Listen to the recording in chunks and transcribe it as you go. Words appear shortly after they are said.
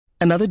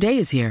Another day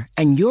is here,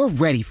 and you're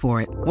ready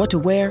for it. What to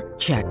wear?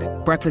 Check.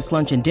 Breakfast,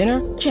 lunch, and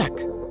dinner? Check.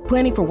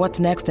 Planning for what's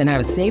next and how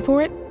to save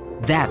for it?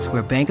 That's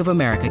where Bank of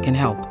America can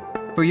help.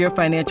 For your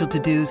financial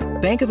to-dos,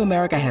 Bank of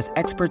America has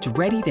experts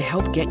ready to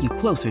help get you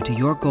closer to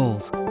your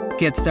goals.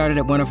 Get started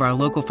at one of our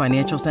local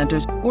financial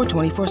centers or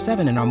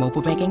 24/7 in our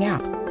mobile banking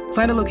app.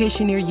 Find a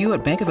location near you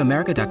at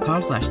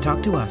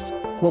bankofamerica.com/talktous.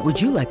 What would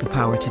you like the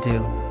power to do?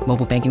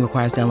 Mobile banking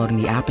requires downloading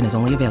the app and is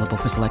only available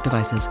for select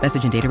devices.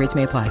 Message and data rates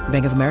may apply.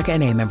 Bank of America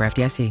N.A., member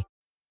FDIC.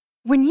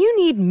 When you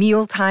need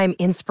mealtime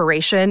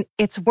inspiration,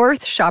 it's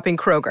worth shopping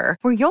Kroger,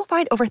 where you'll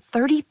find over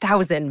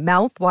 30,000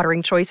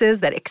 mouth-watering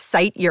choices that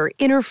excite your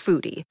inner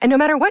foodie. And no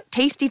matter what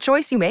tasty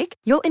choice you make,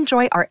 you'll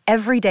enjoy our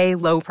everyday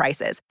low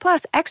prices,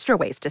 plus extra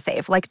ways to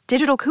save, like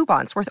digital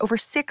coupons worth over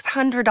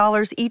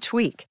 $600 each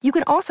week. You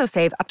can also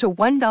save up to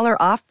 $1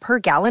 off per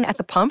gallon at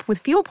the pump with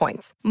fuel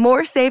points.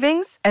 More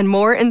savings and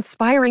more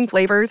inspiring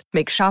flavors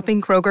make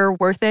shopping Kroger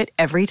worth it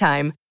every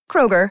time.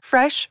 Kroger,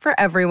 fresh for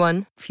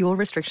everyone. Fuel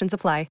restrictions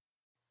apply.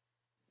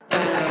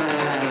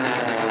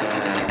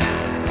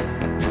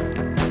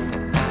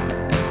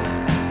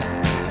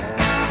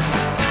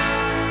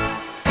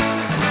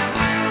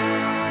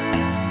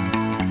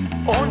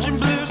 Orange and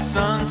blue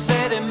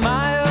sunset at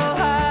Mile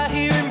High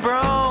here in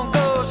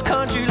Broncos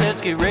country. Let's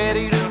get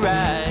ready to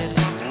ride.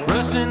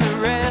 Russ and the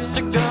rest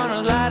are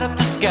gonna light up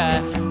the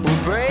sky.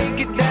 We'll break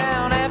it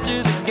down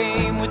after the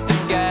game with the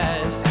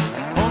guys.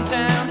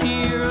 Hometown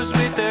heroes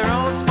with their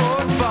own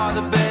sports bar.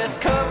 The best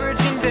coverage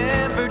in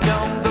Denver.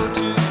 Don't go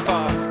too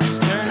far.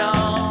 Just turn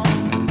on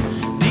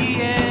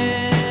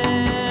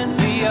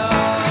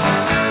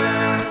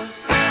DNVR.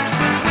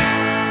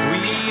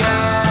 We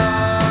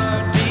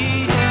are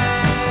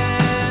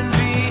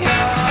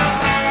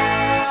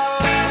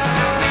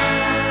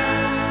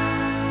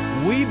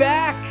DNVR. We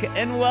back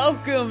and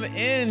welcome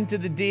into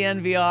the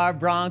DNVR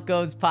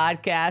Broncos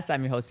podcast.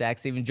 I'm your host, Zach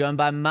Steven, joined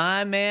by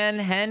my man,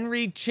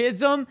 Henry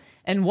Chisholm.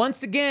 And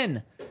once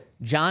again,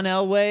 John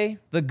Elway,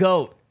 the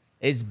GOAT,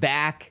 is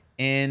back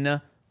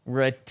in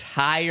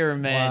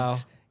retirement. Wow.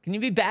 Can you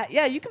be back?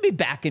 Yeah, you can be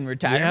back in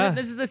retirement. Yeah.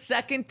 This is the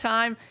second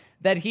time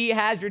that he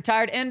has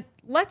retired. And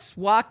let's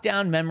walk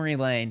down memory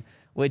lane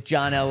with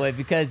John Elway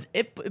because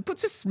it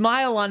puts a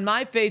smile on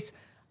my face.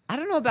 I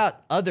don't know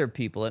about other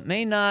people. It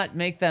may not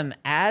make them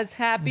as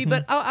happy,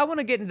 but I want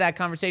to get into that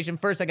conversation.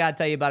 First, I got to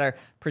tell you about our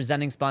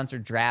presenting sponsor,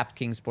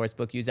 DraftKings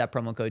Sportsbook. Use that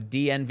promo code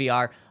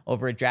DNVR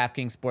over at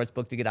DraftKings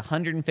Sportsbook to get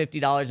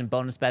 $150 in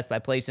bonus bets by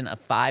placing a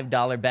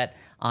 $5 bet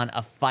on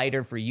a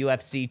fighter for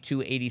UFC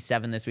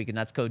 287 this week, and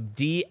that's code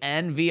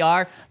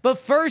DNVR. But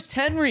first,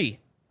 Henry,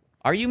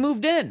 are you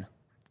moved in?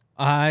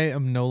 I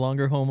am no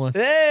longer homeless.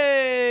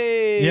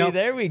 Hey, Yep.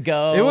 There we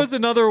go. It was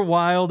another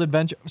wild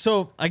adventure.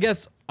 So I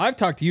guess I've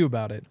talked to you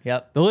about it.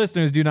 Yep. The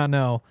listeners do not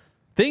know.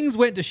 Things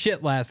went to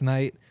shit last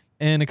night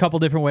in a couple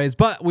different ways,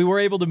 but we were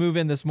able to move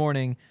in this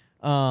morning.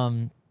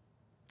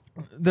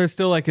 There's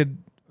still like a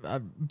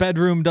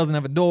bedroom doesn't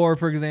have a door,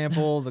 for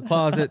example. The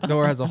closet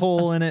door has a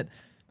hole in it.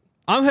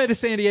 I'm headed to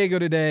San Diego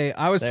today.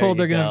 I was told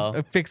they're going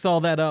to fix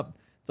all that up.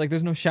 It's like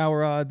there's no shower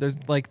rod. There's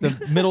like the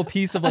middle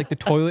piece of like the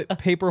toilet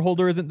paper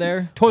holder isn't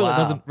there. Toilet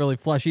doesn't really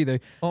flush either.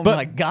 Oh but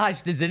my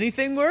gosh, does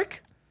anything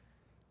work?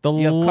 The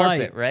You have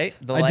lights, carpet, right?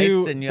 The I lights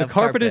do. and you the have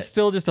carpet carpet. is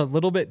still just a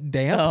little bit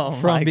damp Oh my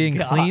from being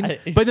clean.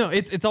 gosh. But no,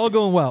 it's all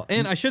going well.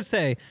 And I should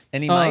say,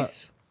 Any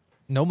mice?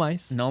 no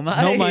mice. No No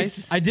mice?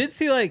 mice. I did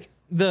see like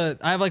I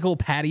have like a little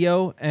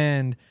patio,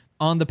 and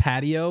on the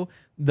patio,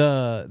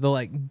 the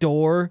like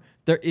door,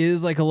 there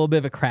is like a little bit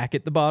of a crack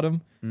at the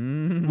bottom,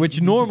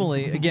 which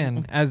normally,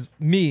 again, as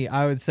me,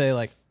 I would say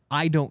like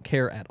I don't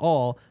care at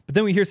all. But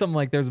then we hear something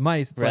like there's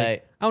mice. It's Right.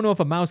 like I don't know if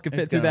a mouse could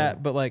fit It's through gonna-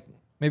 that, but like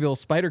maybe a little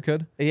spider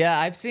could. Yeah,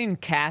 I've seen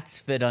cats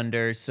fit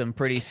under some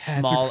pretty are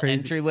small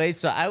crazy. entryways,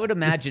 so I would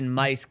imagine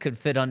mice could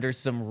fit under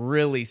some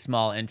really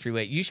small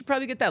entryway. You should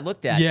probably get that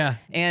looked at. Yeah.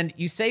 And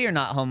you say you're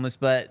not homeless,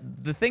 but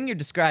the thing you're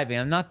describing,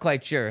 I'm not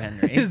quite sure,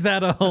 Henry. Is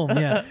that a home?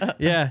 Yeah.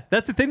 Yeah.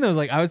 That's the thing though, is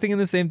like I was thinking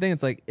the same thing.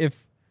 It's like if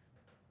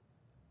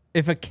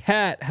a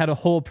cat had a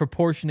hole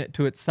proportionate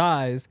to its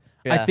size,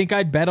 Yeah. I think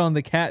I'd bet on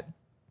the cat.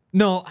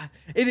 No,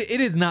 it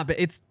is not, but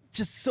it's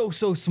just so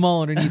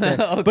small underneath it.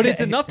 But it's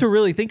Okay. enough to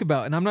really think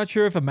about. And I'm not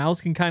sure if a mouse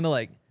can kind of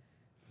like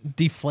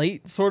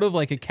deflate sort of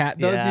like a cat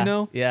does, yeah. you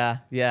know? Yeah,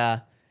 yeah.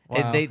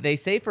 Wow. They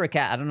say for a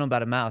cat, I don't know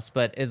about a mouse,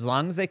 but as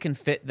long as they can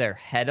fit their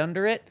head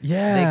under it,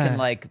 Yeah. they can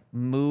like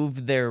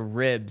move their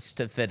ribs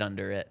to fit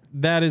under it.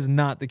 That is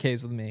not the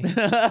case with me.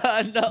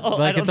 No,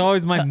 Like it's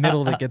always my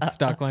middle that gets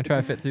stuck when I try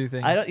to fit through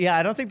things.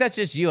 I don't think that's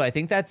just you. I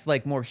think that's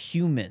like more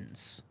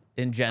humans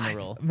in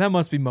general. That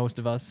must be most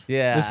of us.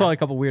 Yeah. There's probably a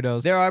couple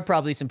weirdos. There are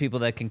probably some people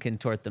that can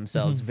contort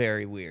themselves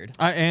very weird.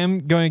 I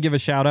am going to give a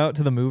shout out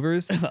to the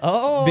movers.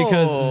 Oh,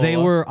 Because they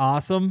were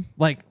awesome,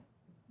 like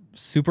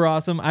super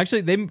awesome.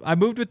 Actually, I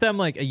moved with them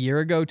like a year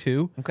ago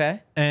too,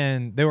 okay.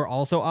 and they were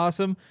also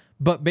awesome.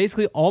 But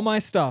basically, all my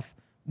stuff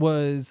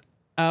was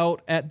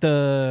out at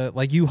the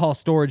like U-Haul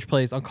storage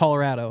place on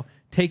Colorado.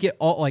 Take it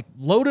all, like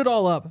load it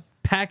all up,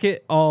 pack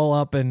it all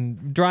up,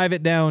 and drive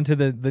it down to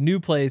the new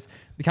place,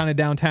 the kind of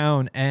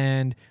downtown.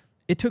 And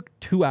It took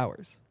 2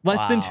 hours,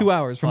 less than 2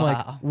 hours from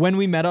like when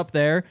we met up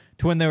there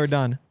to when they were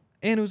done.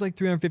 And it was like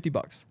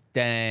 $350.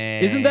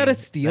 Dang. Isn't that a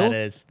steal?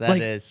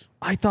 That is.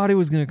 I thought it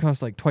was going to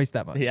cost like twice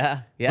that much.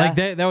 Yeah. Like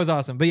that was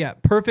awesome. But yeah,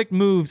 Perfect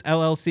Moves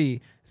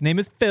LLC. His name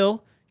is Phil.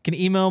 You can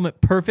email him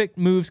at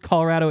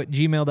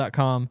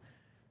perfectmovescolorado@gmail.com.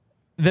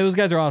 Those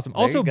guys are awesome.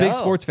 Also big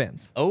sports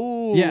fans.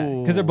 Oh. Yeah,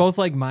 because they're both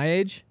like my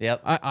age.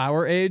 Yep.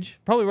 Our age.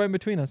 Probably right in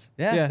between us.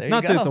 Yeah, there you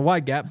Not go. that it's a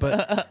wide gap,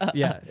 but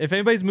yeah. If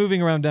anybody's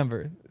moving around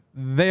Denver,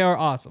 they are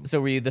awesome.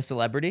 So were you the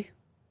celebrity?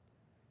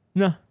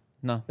 No.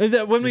 No.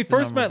 When we Just a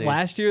first normal met dude.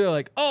 last year, they're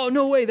like, "Oh,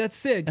 no way, that's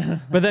sick."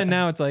 But then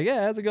now it's like,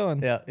 "Yeah, how's it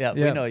going?" Yeah,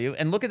 we know you.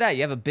 And look at that,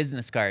 you have a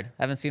business card.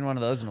 I haven't seen one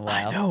of those in a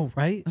while. I know,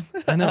 right?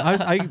 I know.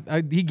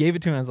 He gave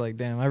it to me. I was like,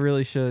 "Damn, I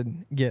really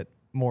should get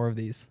more of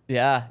these."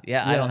 Yeah,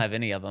 I don't have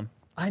any of them.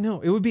 I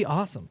know. It would be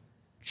awesome.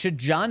 Should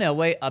John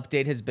Elway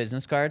update his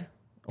business card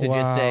to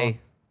just say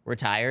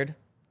retired,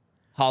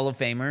 Hall of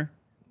Famer,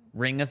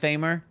 Ring of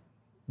Famer,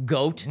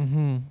 GOAT,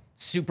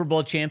 Super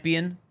Bowl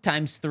champion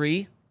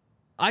 ×3?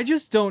 I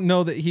just don't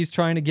know that he's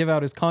trying to give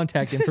out his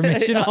contact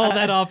information all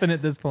that often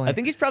at this point. I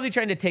think he's probably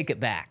trying to take it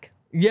back.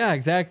 Yeah,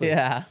 exactly.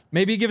 Yeah.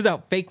 Maybe he gives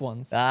out fake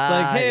ones. It's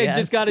like, hey, yes,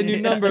 just got a new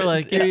number.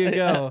 Like, here you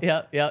go.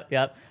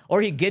 Yep.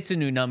 Or he gets a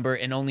new number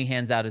and only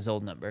hands out his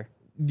old number.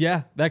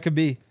 Yeah, that could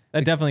be.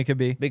 That definitely could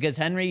be. Because,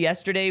 Henry,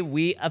 yesterday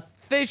we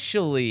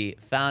officially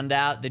found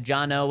out that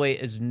John Elway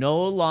is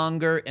no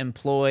longer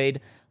employed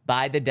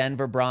by the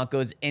Denver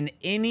Broncos in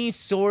any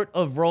sort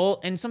of role.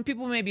 And some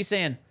people may be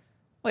saying,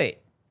 wait,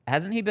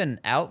 hasn't he been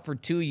out for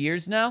 2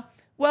 years now?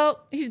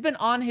 Well, he's been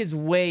on his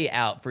way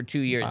out for 2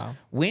 years. Wow.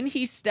 When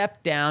he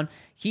stepped down,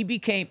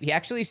 he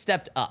actually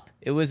stepped up.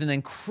 It was an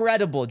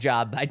incredible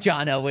job by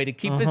John Elway to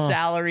keep his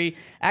salary,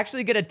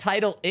 actually get a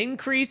title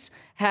increase,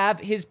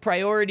 have his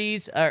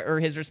priorities or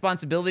his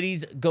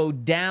responsibilities go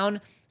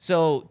down.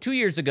 So 2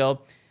 years ago,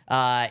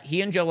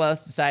 he and Joe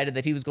Ellis decided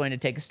that he was going to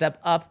take a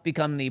step up,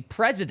 become the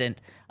president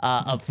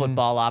of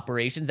football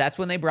operations. That's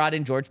when they brought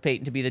in George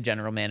Payton to be the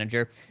general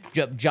manager.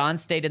 John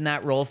stayed in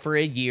that role for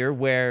a year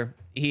where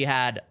he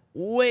had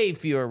way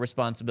fewer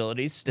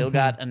responsibilities, still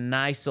got a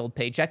nice old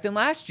paycheck. Then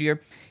last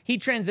year, he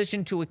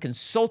transitioned to a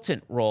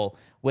consultant role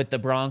with the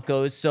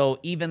Broncos, so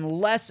even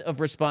less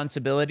of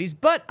responsibilities.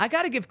 But I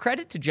got to give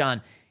credit to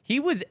John. He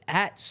was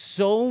at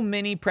so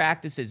many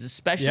practices,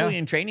 especially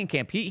in training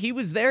camp. He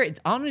was there. It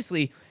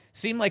honestly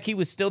seemed like he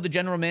was still the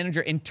general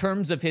manager in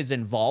terms of his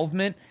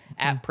involvement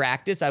at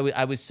practice. I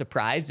was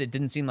surprised. It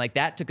didn't seem like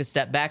that. Took a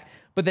step back.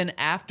 But then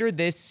after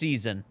this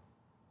season,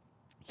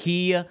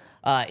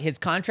 his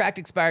contract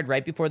expired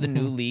right before the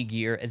new league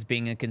year as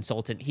being a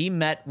consultant. He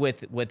met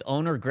with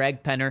owner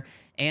Greg Penner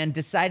and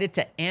decided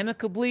to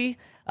amicably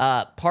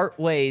part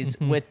ways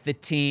with the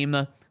team.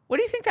 What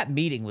do you think that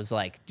meeting was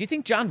like? Do you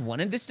think John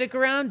wanted to stick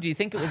around? Do you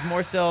think it was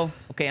more so,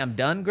 okay, I'm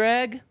done,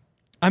 Greg?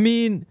 I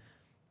mean,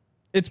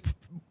 it's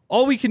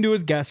all we can do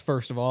is guess,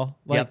 first of all.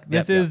 Like,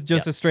 this is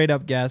just a straight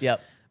up guess.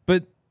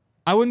 But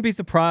I wouldn't be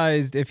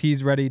surprised if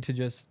he's ready to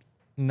just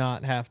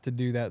not have to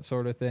do that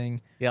sort of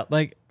thing.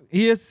 Like,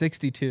 he is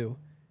 62.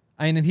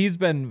 I mean, he's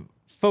been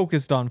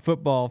focused on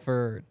football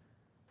for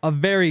a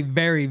very,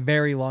 very,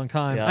 very long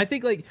time. I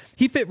think, like,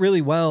 he fit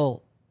really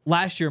well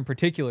last year in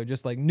particular,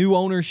 just like new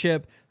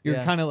ownership.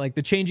 You're kind of like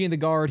the changing of the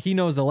guard. He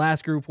knows the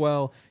last group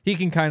well. He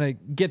can kind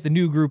of get the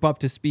new group up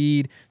to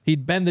speed.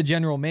 He'd been the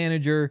general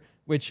manager,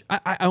 which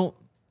I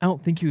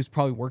don't think he was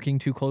probably working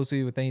too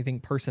closely with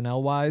anything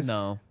personnel wise.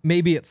 No.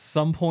 Maybe at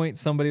some point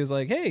somebody was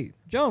like, "Hey,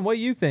 John, what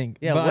do you think?"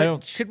 Yeah.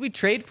 But should we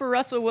trade for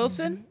Russell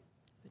Wilson?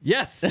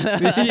 Yes.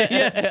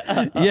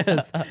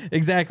 yes,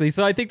 exactly.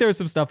 So I think there was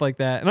some stuff like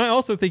that. And I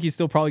also think he's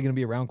still probably going to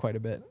be around quite a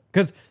bit.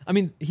 Because, I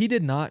mean, he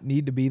did not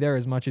need to be there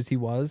as much as he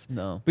was.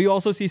 No. But you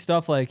also see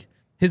stuff like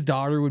his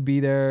daughter would be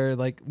there,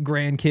 like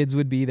grandkids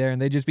would be there, and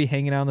they'd just be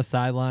hanging out on the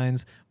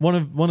sidelines. One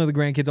of the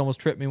grandkids almost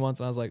tripped me once,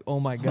 and I was like, oh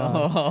my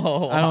God.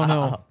 I don't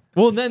know.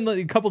 Well, and then like,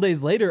 a couple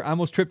days later, I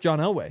almost tripped John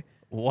Elway.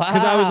 Wow.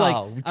 Because I was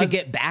like... to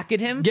get back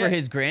at him for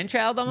his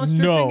grandchild almost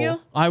tripping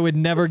you? I would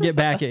never get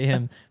back at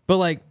him. But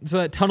like, so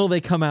that tunnel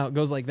they come out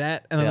goes like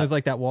that, and then there's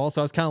like that wall.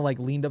 So I was kind of like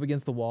leaned up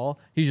against the wall.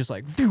 He's just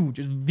like,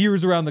 just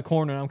veers around the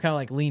corner, and I'm kind of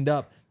like leaned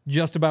up,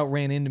 just about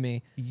ran into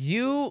me.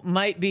 You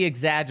might be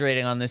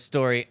exaggerating on this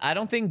story. I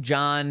don't think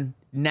John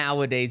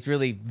nowadays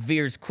really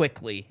veers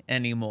quickly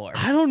anymore.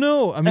 I don't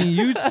know. I mean,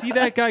 you see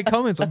that guy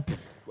coming. So,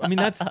 I mean,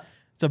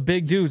 it's a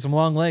big dude, some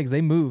long legs.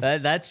 They move.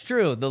 That's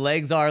true. The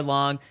legs are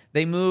long.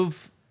 They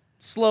move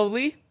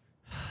slowly.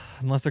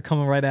 Unless they're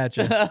coming right at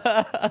you.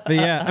 But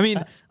yeah, I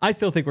mean, I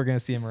still think we're going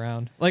to see him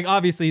around. Like,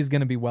 obviously, he's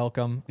going to be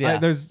welcome. Yeah.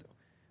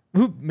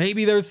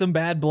 Maybe there's some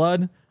bad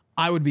blood.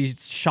 I would be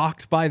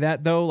shocked by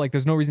that, though. Like,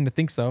 there's no reason to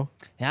think so.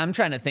 Yeah, I'm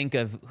trying to think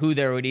of who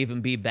there would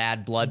even be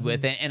bad blood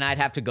with, and I'd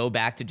have to go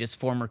back to just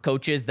former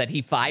coaches that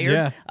he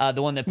fired. Yeah.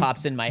 The one that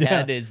pops in my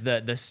head is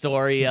the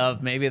story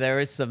of maybe there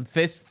was some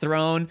fists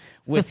thrown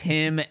with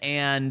him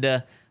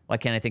and... why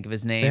can't I think of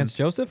his name? Vance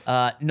Joseph?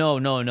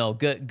 No.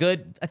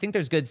 Good. I think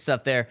there's good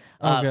stuff there.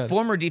 Good.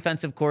 Former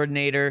defensive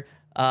coordinator,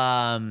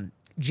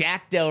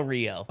 Jack Del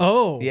Rio.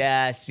 Oh.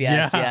 Yes.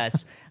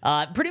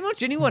 Pretty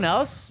much anyone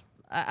else,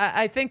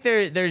 I think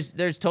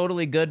there's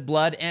totally good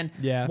blood. And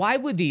why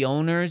would the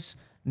owners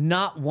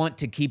not want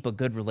to keep a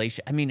good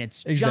relation? I mean,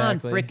 it's John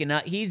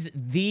freaking he's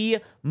the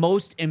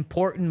most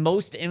important,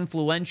 most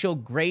influential,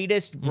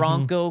 greatest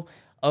Bronco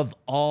of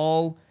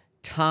all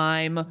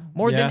time,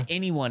 more than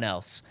anyone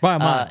else.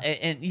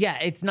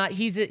 It's not,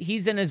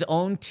 he's in his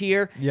own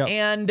tier.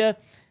 And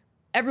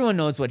everyone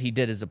knows what he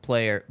did as a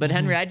player. But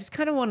Henry, I just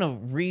kind of want to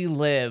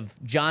relive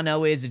John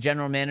Elway as a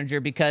general manager,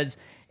 because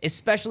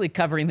especially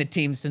covering the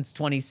team since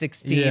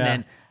 2016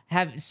 and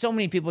have so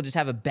many people just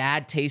have a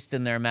bad taste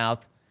in their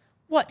mouth.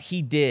 What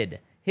he did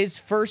his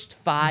first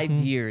 5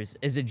 years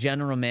as a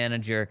general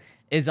manager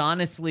is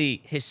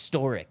honestly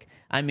historic.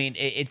 I mean,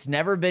 it's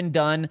never been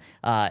done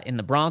in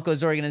the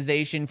Broncos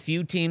organization.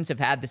 Few teams have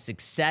had the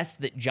success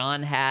that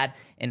John had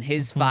in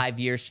his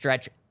 5-year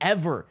stretch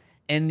ever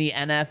in the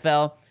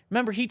NFL.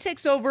 Remember, he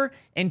takes over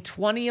in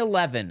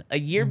 2011, a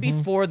year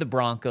before the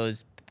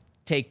Broncos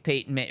get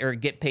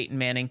Peyton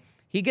Manning.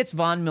 He gets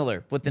Von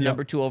Miller with the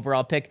number 2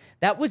 overall pick.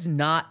 That was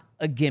not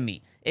a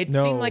gimme. It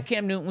seemed like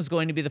Cam Newton was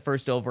going to be the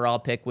first overall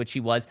pick, which he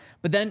was.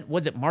 But then,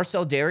 was it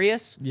Marcel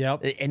Darius?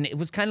 Yep. And it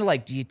was kind of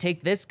like, do you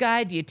take this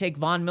guy? Do you take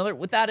Von Miller?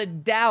 Without a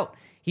doubt,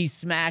 he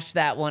smashed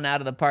that one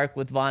out of the park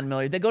with Von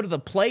Miller. They go to the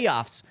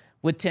playoffs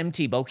with Tim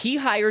Tebow. He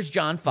hires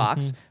John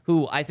Fox,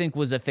 who I think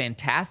was a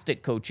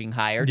fantastic coaching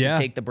hire to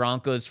take the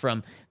Broncos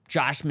from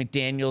Josh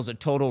McDaniels, a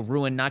total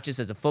ruin, not just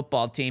as a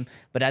football team,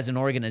 but as an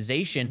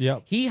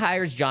organization. He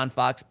hires John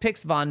Fox,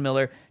 picks Von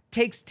Miller,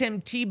 takes Tim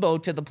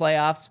Tebow to the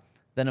playoffs.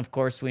 Then, of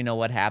course, we know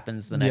what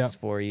happens the next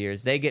 4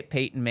 years. They get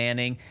Peyton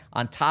Manning.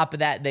 On top of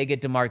that, they get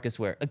DeMarcus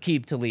Ware,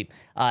 Aqib Talib,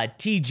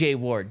 TJ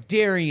Ward,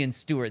 Darian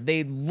Stewart.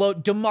 They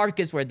load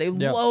DeMarcus Ware. They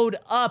load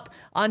up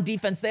on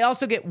defense. They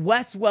also get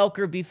Wes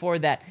Welker before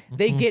that.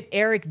 They get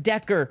Eric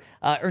Decker.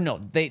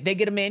 They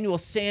get Emmanuel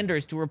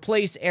Sanders to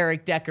replace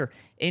Eric Decker.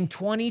 In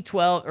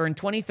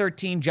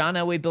 2013, John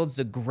Elway builds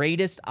the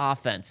greatest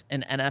offense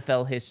in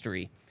NFL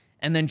history.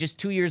 And then just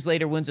 2 years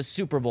later wins a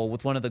Super Bowl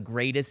with one of the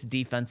greatest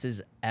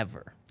defenses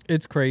ever.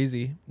 It's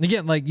crazy.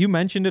 Again, like you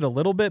mentioned it a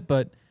little bit,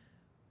 but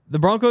the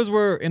Broncos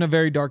were in a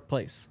very dark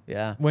place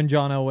when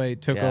John Elway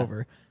took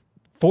over.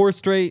 4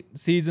 straight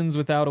seasons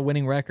without a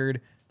winning record.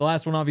 The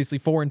last one, obviously,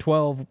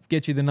 4-12,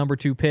 gets you the number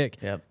 2 pick.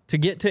 To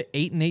get to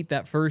 8-8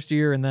 that first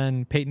year, and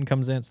then Peyton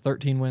comes in, it's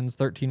 13 wins,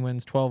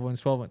 12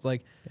 wins.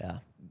 Like,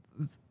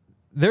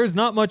 there's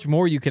not much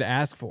more you could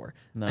ask for.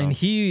 No.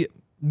 And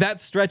that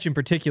stretch in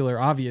particular,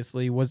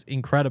 obviously, was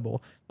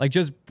incredible. Like,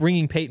 just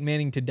bringing Peyton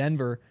Manning to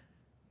Denver,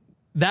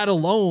 that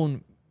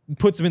alone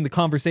puts him in the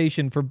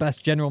conversation for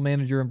best general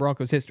manager in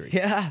Broncos history.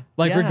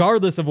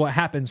 Regardless of what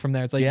happens from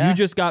there. It's like, you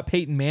just got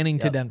Peyton Manning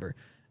to Denver.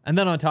 And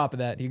then on top of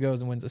that, he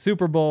goes and wins a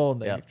Super Bowl, and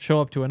they show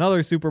up to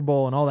another Super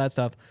Bowl and all that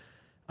stuff.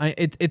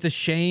 It's a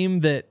shame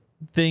that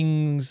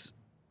things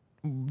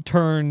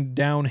turn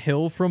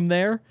downhill from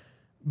there,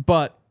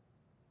 but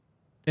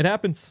it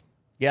happens.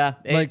 Yeah,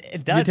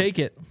 it does. You take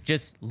it.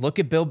 Just look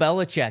at Bill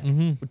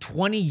Belichick.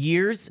 20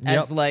 years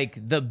as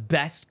like the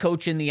best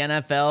coach in the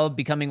NFL,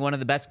 becoming one of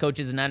the best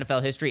coaches in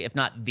NFL history, if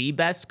not the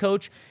best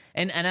coach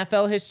in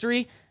NFL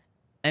history.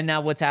 And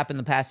now what's happened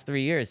the past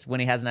 3 years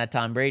when he hasn't had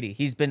Tom Brady?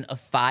 He's been a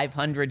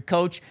 500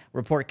 coach.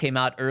 Report came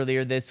out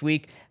earlier this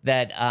week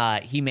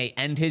that he may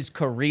end his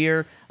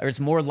career, or it's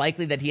more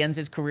likely that he ends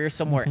his career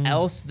somewhere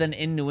else than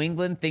in New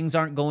England. Things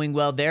aren't going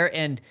well there.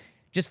 And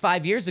just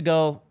 5 years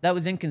ago, that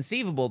was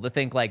inconceivable to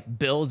think like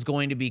Bill's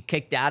going to be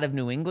kicked out of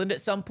New England at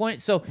some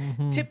point. So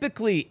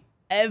typically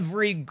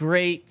every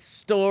great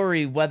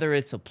story, whether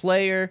it's a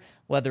player,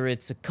 whether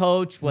it's a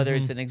coach, whether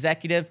it's an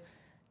executive,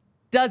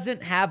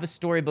 doesn't have a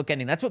storybook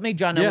ending. That's what made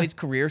John Elway's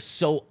career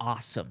so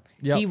awesome.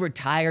 He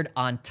retired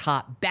on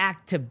top,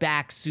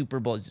 back-to-back Super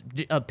Bowls.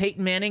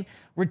 Peyton Manning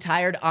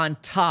retired on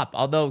top,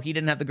 although he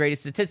didn't have the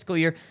greatest statistical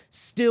year,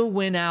 still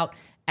went out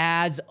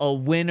as a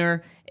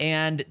winner.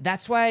 And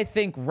that's why I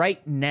think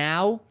right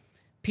now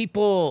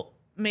people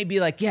may be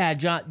like, yeah,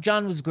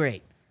 John was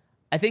great.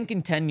 I think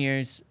in 10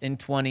 years, in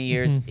 20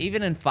 years,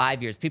 even in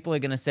 5 years, people are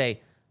going to say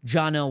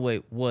John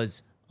Elway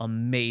was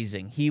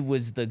amazing. He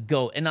was the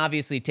GOAT. And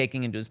obviously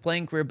taking into his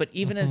playing career, but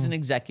even as an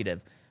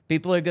executive,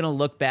 people are going to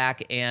look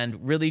back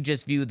and really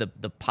just view the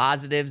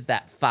positives,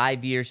 that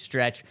 5-year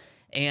stretch.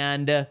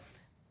 And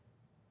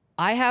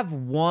I have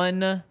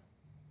one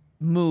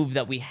move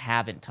that we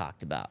haven't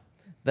talked about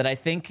that I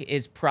think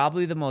is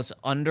probably the most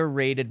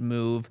underrated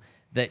move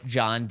that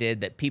John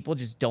did that people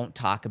just don't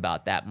talk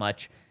about that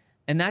much,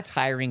 and that's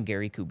hiring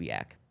Gary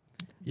Kubiak.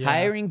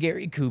 Hiring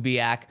Gary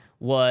Kubiak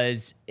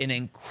was an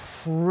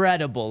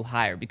incredible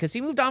hire because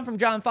he moved on from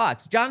John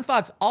Fox. John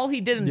Fox, all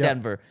he did in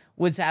Denver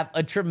was have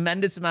a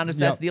tremendous amount of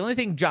success. The only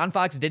thing John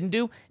Fox didn't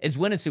do is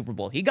win a Super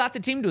Bowl. He got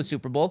the team to a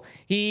Super Bowl.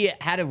 He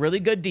had a really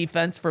good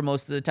defense for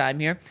most of the time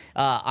here.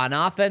 On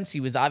offense, he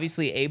was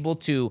obviously able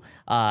to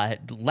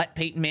let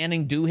Peyton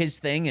Manning do his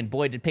thing, and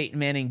boy, did Peyton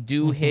Manning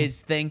do his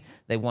thing.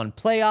 They won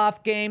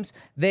playoff games.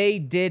 They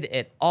did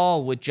it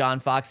all with John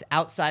Fox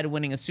outside of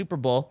winning a Super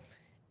Bowl.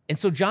 And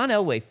so John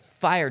Elway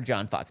fired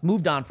John Fox,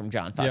 moved on from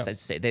John Fox, Yep. I should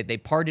say. They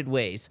parted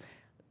ways.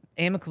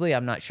 Amicably,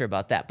 I'm not sure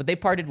about that, but they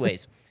parted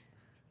ways.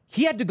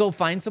 He had to go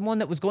find someone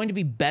that was going to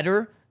be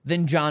better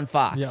than John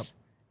Fox. Yep.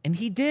 And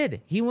he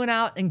did. He went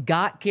out and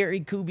got Gary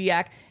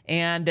Kubiak,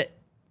 and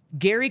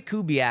Gary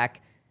Kubiak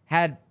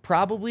had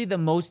probably the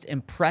most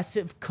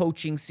impressive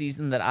coaching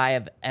season that I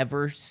have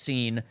ever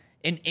seen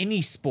in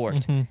any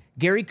sport.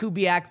 Gary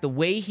Kubiak, the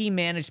way he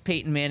managed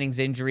Peyton Manning's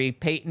injury,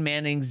 Peyton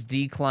Manning's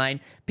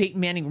decline. Peyton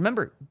Manning,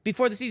 remember,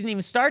 before the season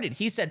even started,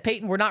 he said,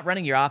 Peyton, we're not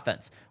running your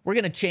offense. We're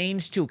going to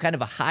change to kind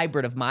of a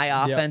hybrid of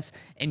my offense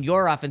and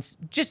your offense.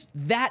 Just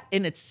that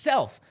in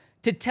itself,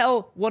 to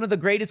tell one of the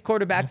greatest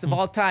quarterbacks of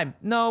all time,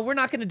 no, we're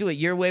not going to do it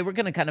your way. We're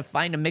going to kind of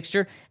find a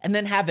mixture and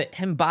then have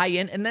him buy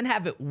in and then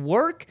have it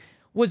work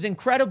was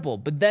incredible.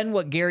 But then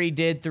what Gary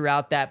did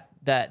throughout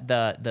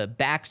the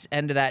backs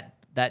end of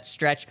that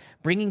stretch,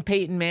 bringing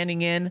Peyton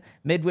Manning in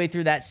midway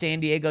through that San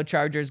Diego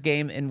Chargers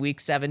game in Week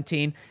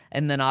 17,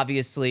 and then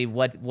obviously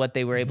what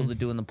they were able to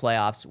do in the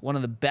playoffs. One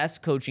of the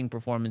best coaching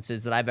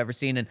performances that I've ever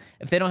seen. And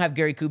if they don't have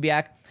Gary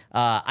Kubiak,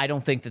 I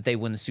don't think that they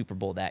win the Super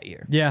Bowl that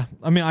year. Yeah,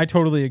 I mean, I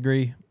totally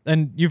agree.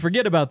 And you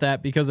forget about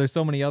that because there's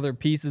so many other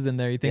pieces in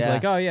there. You think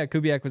like, oh yeah,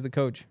 Kubiak was the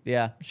coach.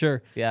 Yeah.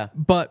 Sure. Yeah.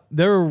 But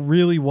there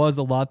really was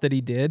a lot that he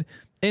did.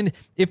 And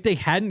if they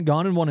hadn't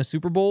gone and won a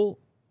Super Bowl,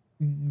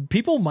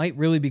 people might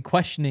really be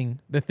questioning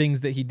the things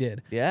that he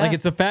did. Yeah. Like,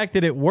 it's the fact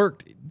that it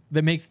worked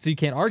that makes it so you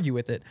can't argue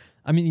with it.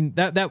 I mean,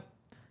 that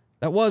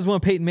was one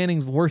of Peyton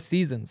Manning's worst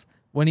seasons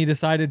when he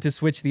decided to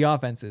switch the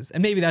offenses.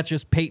 And maybe that's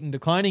just Peyton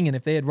declining, and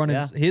if they had run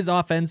his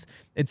offense,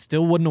 it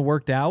still wouldn't have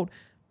worked out.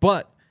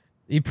 But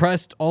he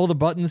pressed all the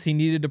buttons he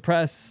needed to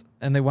press,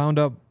 and they wound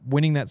up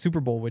winning that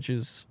Super Bowl, which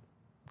is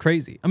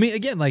crazy. I mean,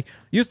 again, like,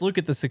 you just look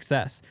at the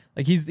success.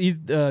 Like, he's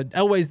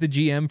Elway's the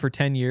GM for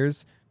 10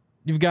 years.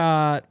 You've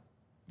got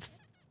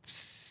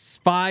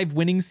 5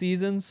 winning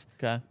seasons.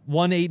 Okay.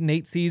 1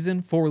 8-8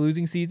 season, 4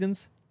 losing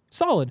seasons.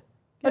 Solid.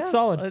 That's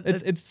solid.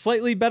 It's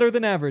slightly better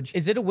than average.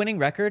 Is it a winning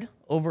record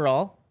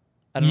overall?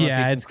 I don't know if you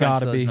can it's crunch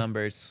gotta those be.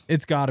 numbers.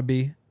 It's got to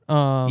be.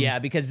 Yeah,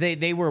 because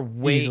they were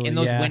way Easily, in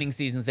those yeah. winning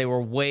seasons, they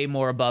were way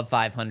more above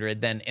 500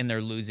 than in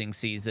their losing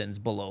seasons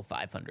below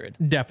 500.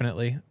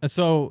 Definitely.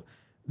 So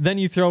then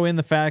you throw in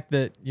the fact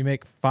that you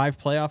make 5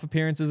 playoff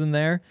appearances in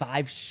there.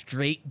 5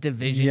 straight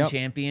division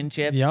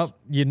championships. Yep.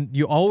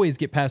 You always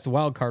get past the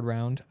wild card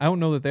round. I don't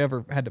know that they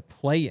ever had to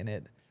play in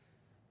it.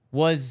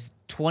 Was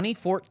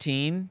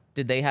 2014,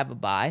 did they have a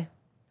bye?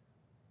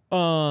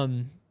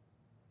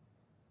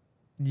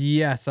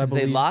 Yes, I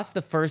believe. They lost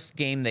the first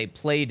game they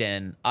played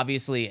in.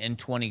 Obviously, in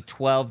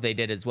 2012, they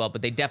did as well,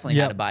 but they definitely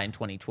had a bye in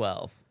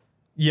 2012.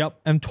 Yep.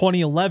 And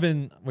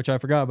 2011, which I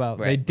forgot about,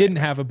 they Right, didn't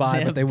have a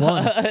bye, but they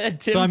won. Tim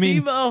So, I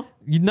mean, Tebow.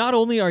 not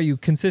only are you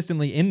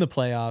consistently in the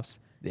playoffs,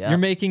 you're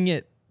making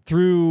it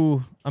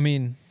through, I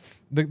mean,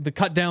 the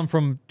cut down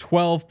from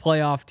 12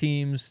 playoff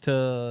teams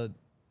to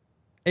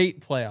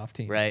 8 playoff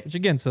teams. Right. Which,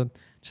 again, so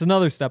just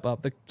another step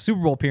up. The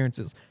Super Bowl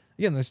appearances.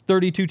 Again, there's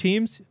 32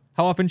 teams.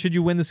 How often should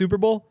you win the Super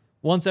Bowl?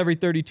 Once every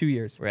 32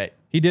 years. Right.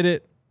 He did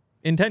it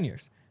in 10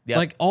 years. Yep.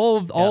 Like,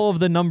 all of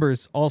the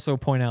numbers also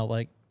point out,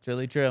 like, It's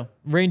really true.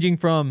 ranging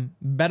from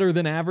better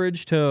than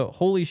average to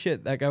holy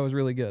shit, that guy was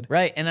really good.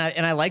 Right, and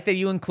I like that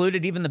you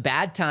included even the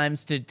bad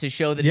times to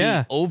show that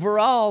he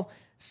overall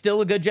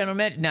still a good general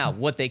manager. Now,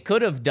 what they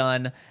could have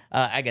done,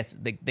 I guess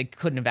they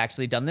couldn't have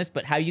actually done this,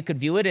 but how you could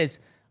view it is,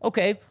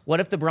 okay, what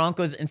if the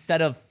Broncos,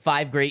 instead of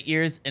 5 great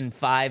years and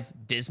 5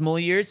 dismal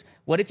years,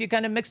 what if you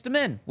kind of mixed them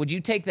in? Would you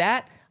take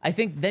that? I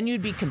think then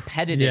you'd be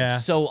competitive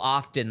so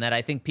often that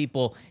I think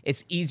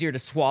it's easier to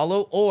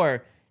swallow.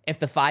 Or if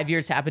the 5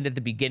 years happened at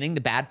the beginning,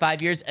 the bad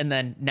 5 years, and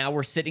then now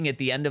we're sitting at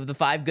the end of the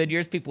 5 good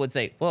years, people would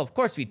say, well, of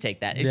course we take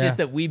that. It's just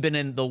that we've been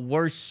in the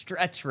worst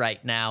stretch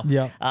right now.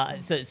 Yeah.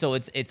 So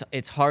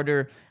it's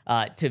harder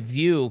to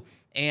view.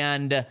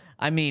 And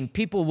I mean,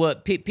 people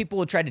would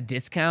try to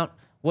discount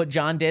what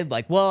John did.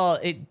 Like, well,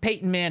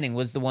 Peyton Manning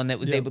was the one that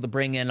was able to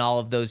bring in all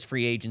of those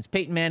free agents.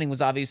 Peyton Manning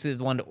was obviously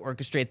the one to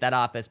orchestrate that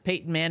offense.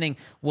 Peyton Manning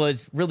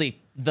was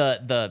really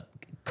the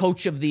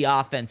coach of the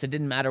offense. It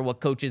didn't matter what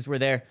coaches were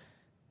there.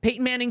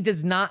 Peyton Manning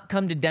does not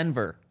come to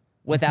Denver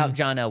without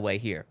John Elway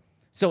here.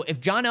 So if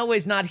John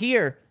Elway's not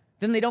here,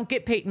 then they don't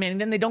get Peyton Manning.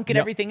 Then they don't get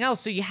everything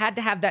else. So you had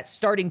to have that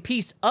starting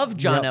piece of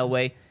John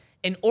Elway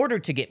in order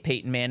to get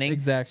Peyton Manning.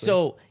 Exactly.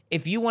 So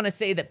if you want to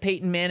say that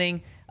Peyton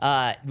Manning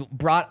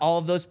brought all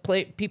of those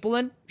people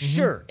in,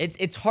 sure.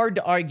 It's hard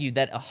to argue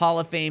that a Hall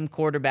of Fame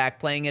quarterback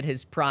playing at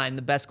his prime,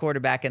 the best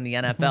quarterback in the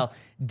NFL,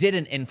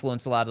 didn't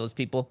influence a lot of those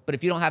people. But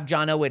if you don't have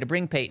John Elway to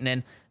bring Peyton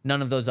in,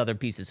 none of those other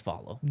pieces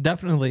follow.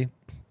 Definitely.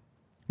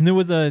 And there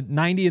was a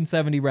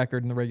 90-70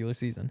 record in the regular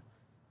season.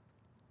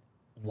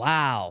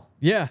 Wow.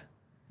 Yeah.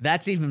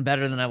 That's even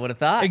better than I would have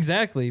thought.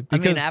 Exactly. I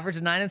mean, average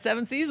of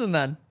 9-7 season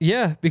then.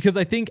 Yeah, because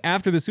I think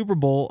after the Super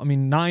Bowl, I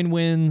mean, 9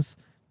 wins,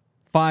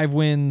 5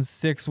 wins,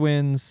 6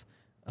 wins,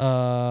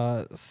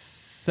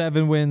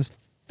 7 wins,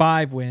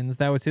 5 wins.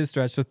 That was his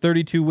stretch. So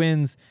 32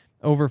 wins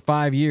over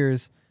 5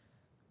 years.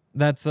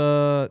 That's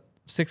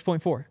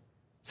 6.4.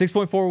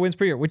 6.4 wins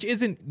per year, which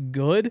isn't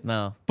good.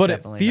 No, but it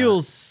definitely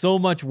feels so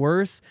much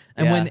worse.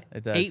 And Yeah, when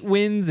it does. 8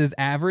 wins is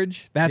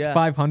average, that's Yeah.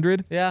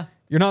 500. Yeah.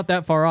 You're not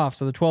that far off.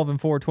 So the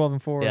 12-4,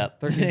 12-4,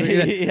 Yep.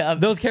 13-3, Yep.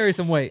 those carry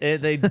some weight.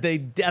 They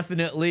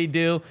definitely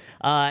do.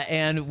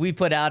 And we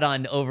put out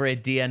on over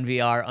at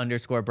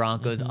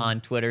DNVR_Broncos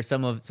on Twitter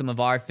some of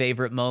our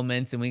favorite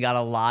moments, and we got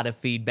a lot of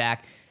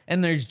feedback.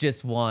 And there's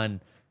just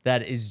one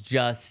that is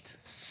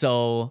just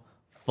so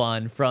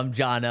fun from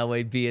John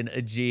Elway being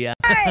a GM.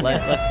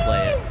 Let's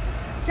play it.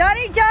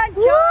 Johnny John.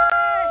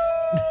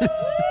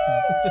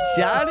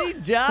 Johnny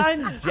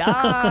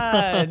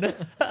John.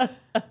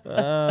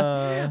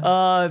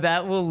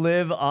 That will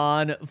live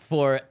on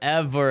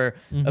forever.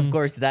 Of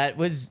course, that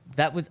was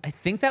I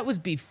think that was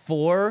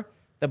before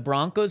the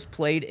Broncos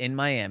played in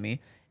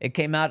Miami. It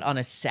came out on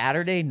a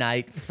Saturday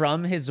night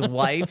from his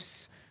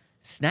wife's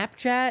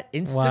Snapchat,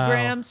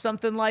 Instagram,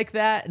 something like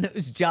that. And it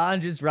was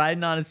John just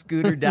riding on a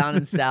scooter down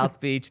in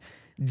South Beach.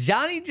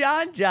 Johnny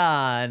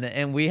John.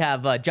 And we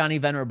have Johnny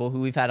Venerable,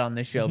 who we've had on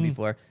this show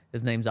before.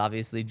 His name's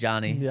obviously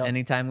Johnny. Yep.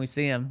 Anytime we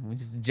see him, we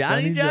just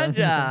Johnny John.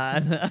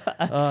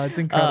 It's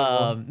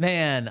incredible.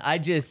 Man, I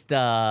just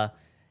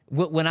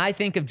when I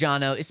think of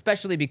Jono,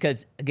 especially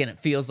because again, it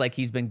feels like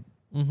he's been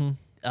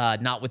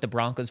not with the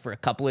Broncos for a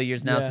couple of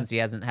years now since he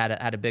hasn't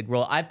had a big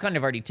role. I've kind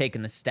of already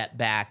taken the step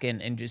back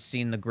and just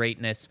seen the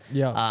greatness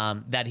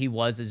that he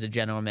was as a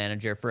general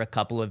manager for a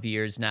couple of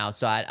years now.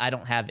 So I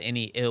don't have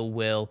any ill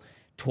will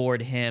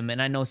toward him,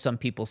 and I know some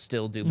people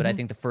still do, but I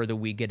think the further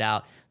we get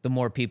out, the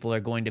more people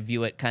are going to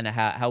view it kind of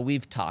how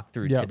we've talked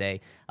through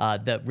today,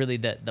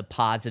 the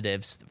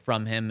positives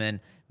from him. And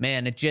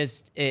man,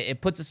 it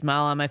puts a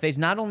smile on my face,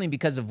 not only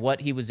because of what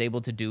he was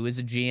able to do as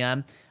a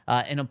GM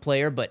and a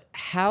player, but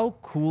how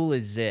cool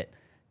is it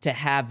to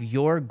have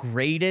your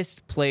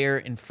greatest player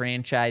in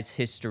franchise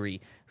history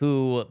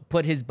who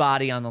put his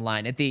body on the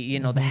line at the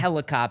the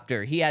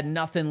helicopter. He had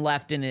nothing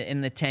left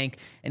in the tank,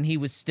 and he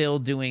was still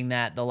doing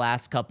that the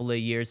last couple of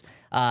years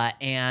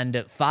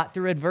and fought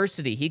through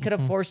adversity. He could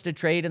have forced a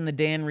trade in the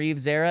Dan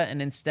Reeves era,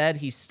 and instead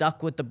he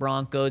stuck with the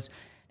Broncos.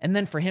 And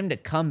then for him to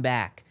come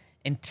back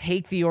and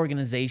take the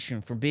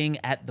organization from being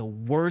at the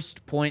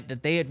worst point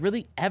that they had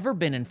really ever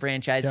been in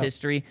franchise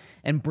history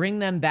and bring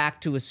them back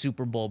to a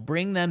Super Bowl,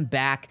 bring them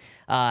back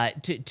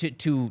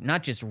to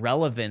not just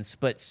relevance,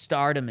 but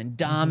stardom and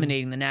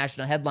dominating the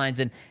national headlines.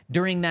 And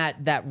during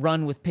that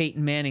run with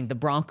Peyton Manning, the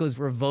Broncos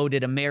were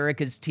voted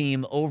America's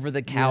team over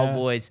the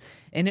Cowboys.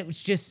 And it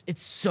was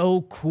it's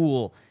so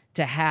cool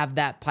to have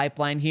that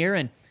pipeline here.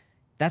 And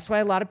that's why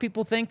a lot of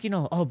people think,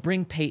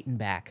 bring Peyton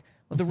back.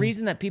 Well, the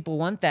reason that people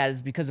want that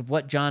is because of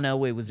what John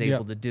Elway was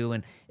able to do,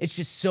 and it's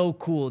just so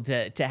cool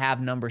to have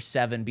number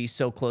 7 be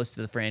so close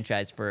to the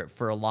franchise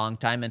for a long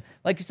time. And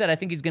like you said, I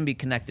think he's going to be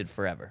connected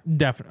forever.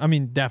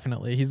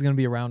 Definitely, he's going to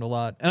be around a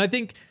lot, and I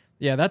think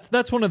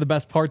that's one of the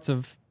best parts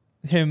of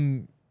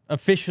him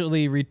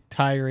officially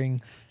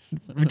retiring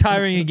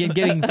again,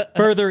 getting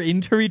further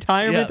into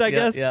retirement. I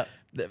guess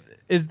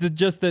is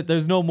just that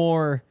there's no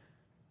more.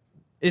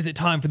 Is it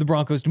time for the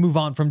Broncos to move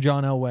on from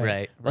John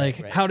Elway?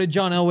 Right. How did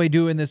John Elway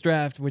do in this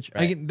draft? Which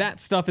again, that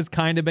stuff has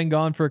kind of been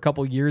gone for a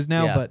couple years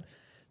now. But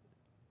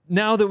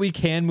now that we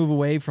can move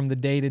away from the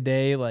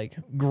day-to-day,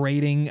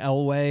 grading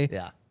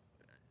Elway,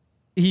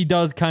 he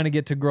does kind of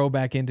get to grow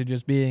back into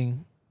just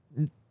being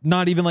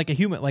not even like a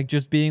human,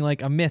 just being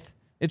like a myth.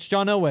 It's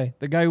John Elway,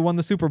 the guy who won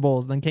the Super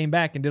Bowls, then came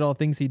back and did all the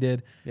things he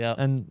did. Yeah.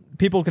 And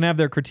people can have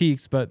their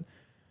critiques, but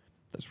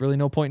there's really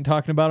no point in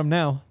talking about him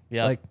now.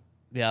 Yeah.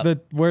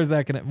 Where's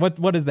that gonna?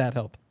 What does that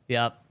help?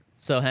 Yep.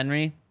 So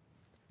Henry,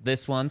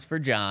 this one's for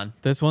John.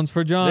 This one's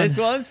for John. This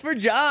one's for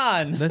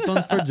John. This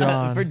one's for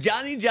John. For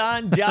Johnny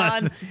John.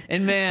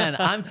 And man,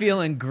 I'm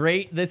feeling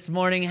great this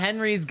morning.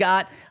 Henry's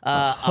got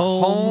a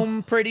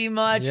home pretty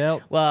much.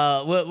 Yep.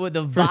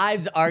 The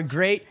vibes are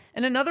great.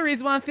 And another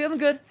reason why I'm feeling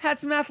good, had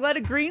some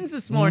Athletic Greens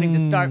this morning to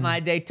start my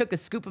day. Took a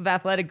scoop of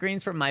Athletic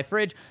Greens from my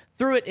fridge,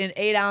 threw it in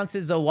 8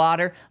 ounces of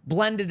water,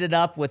 blended it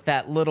up with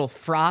that little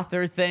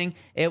frother thing.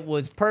 It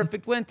was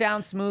perfect, went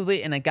down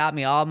smoothly, and it got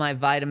me all my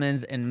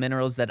vitamins and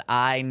minerals that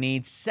I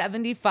need.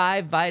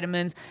 75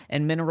 vitamins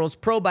and minerals,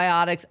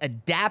 probiotics,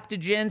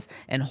 adaptogens,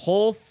 and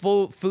whole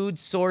food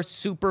source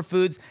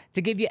superfoods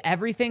to give you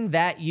everything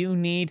that you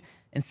need.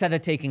 Instead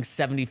of taking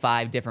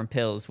 75 different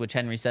pills, which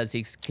Henry says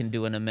he can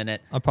do in a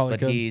minute,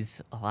 but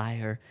he's a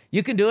liar.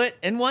 You can do it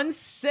in one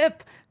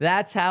sip.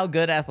 That's how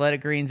good Athletic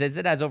Greens is.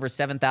 It has over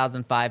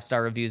 7,000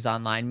 5-star reviews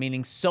online,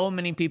 meaning so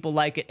many people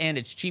like it, and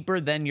it's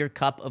cheaper than your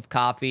cup of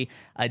coffee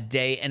a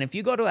day. And if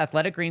you go to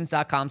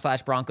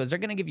athleticgreens.com/Broncos, they're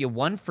going to give you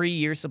 1 free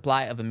year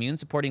supply of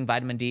immune-supporting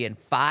vitamin D and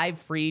 5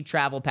 free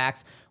travel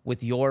packs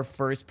with your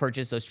first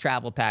purchase. Those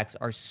travel packs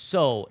are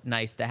so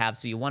nice to have,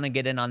 so you want to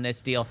get in on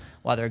this deal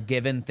while they're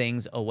giving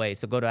things away.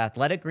 So go to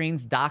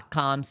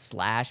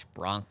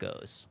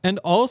athleticgreens.com/Broncos. And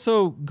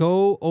also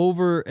go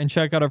over and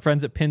check out our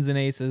friends at Pins and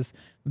Aces.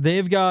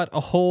 They've got a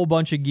whole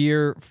bunch of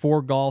gear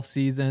for golf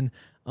season.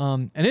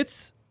 And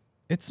it's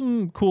It's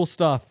some cool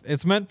stuff.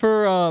 It's meant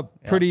for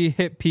pretty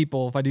hip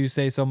people, if I do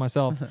say so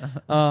myself.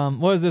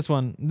 What is this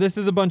one? This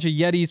is a bunch of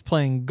Yetis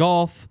playing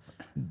golf.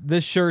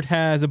 This shirt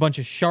has a bunch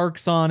of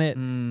sharks on it.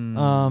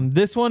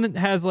 This one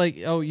has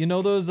like,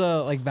 those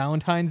like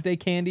Valentine's Day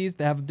candies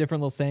that have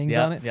different little sayings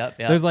on it? Yep.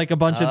 There's like a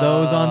bunch of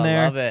those on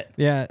there. Love it.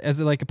 Yeah, as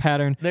like a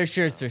pattern. Their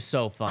shirts are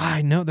so fun.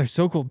 I know, they're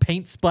so cool.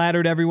 Paint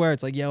splattered everywhere.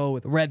 It's like yellow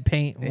with red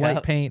paint, and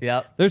white paint.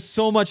 Yep. There's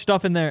so much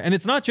stuff in there. And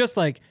it's not just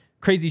like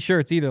crazy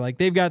shirts either. Like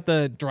they've got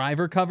the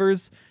driver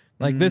covers.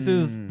 Like this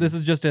is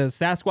just a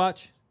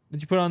Sasquatch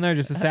that you put on there,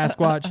 just a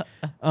Sasquatch.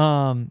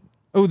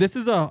 This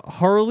is a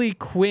Harley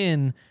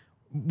Quinn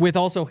with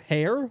also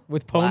hair,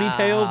 with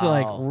ponytails,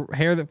 like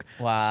hair.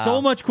 Wow.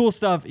 So much cool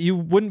stuff. You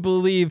wouldn't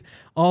believe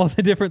all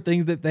the different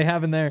things that they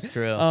have in there. It's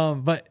true.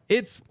 But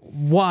it's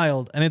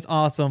wild and it's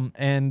awesome.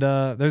 And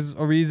there's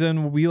a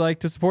reason we like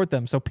to support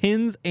them. So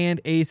Pins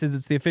and Aces,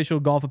 it's the official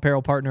golf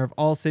apparel partner of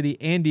All City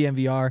and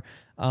DNVR.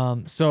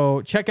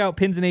 So check out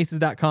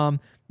pinsandaces.com.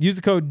 Use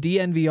the code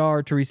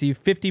DNVR to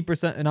receive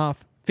 50%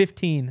 off.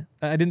 15.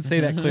 I didn't say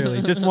that clearly.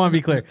 Just want to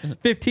be clear.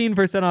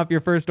 15% off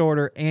your first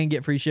order and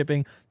get free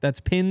shipping. That's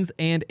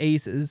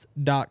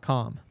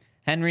pinsandaces.com.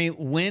 Henry,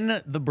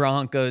 when the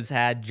Broncos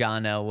had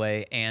John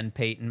Elway and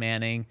Peyton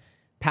Manning,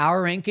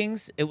 power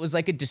rankings, it was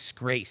like a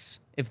disgrace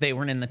if they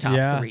weren't in the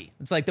top 3.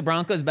 It's like the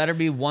Broncos better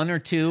be 1 or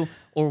 2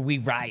 or we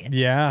riot.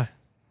 Yeah.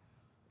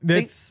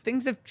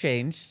 Things have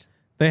changed.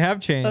 They have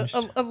changed.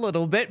 A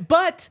little bit.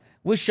 But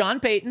with Sean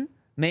Payton,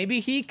 maybe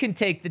he can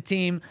take the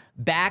team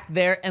back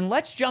there. And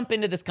let's jump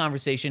into this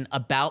conversation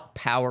about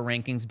power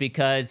rankings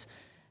because,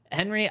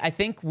 Henry, I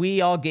think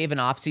we all gave an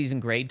offseason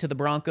grade to the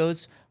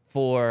Broncos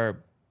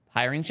for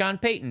hiring Sean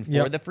Payton,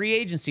 for the free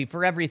agency,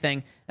 for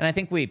everything. And I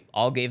think we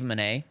all gave him an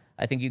A.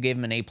 I think you gave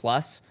him an A+.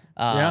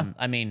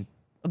 I mean,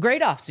 a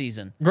great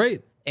offseason.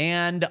 Great.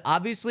 And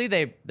obviously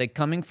they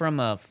coming from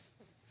a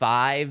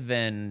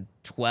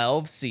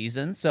 5-12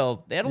 season,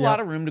 so they had a lot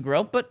of room to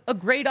grow, but a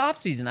great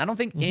offseason. I don't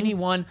think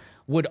anyone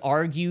would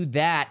argue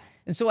that.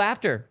 And so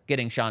after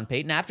getting Sean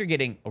Payton, after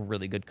getting a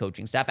really good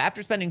coaching staff,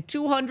 after spending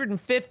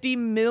 $250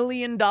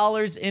 million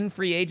in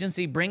free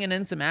agency, bringing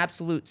in some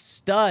absolute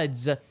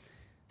studs,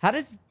 how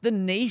does the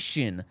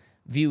nation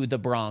view the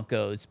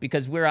Broncos?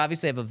 Because we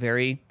obviously have a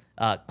very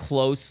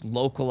close,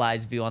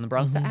 localized view on the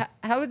Broncos.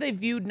 How are they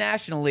viewed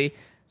nationally?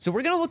 So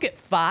we're going to look at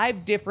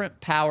 5 different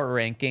power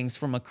rankings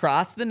from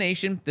across the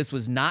nation. This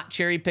was not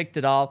cherry-picked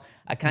at all.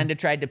 I kind of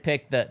tried to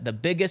pick the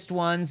biggest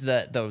ones,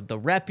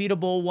 the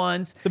reputable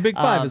ones. The big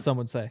 5, as some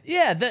would say.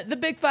 Yeah, the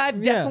big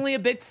 5, definitely a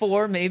big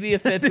 4, maybe a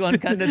 5th one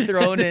kind of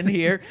thrown in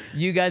here.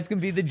 You guys can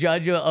be the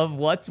judge of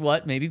what's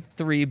what, maybe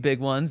 3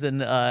 big ones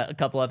and a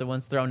couple other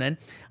ones thrown in.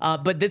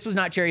 But this was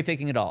not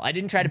cherry-picking at all. I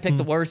didn't try to pick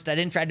the worst. I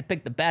didn't try to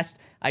pick the best.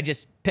 I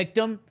just picked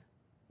them.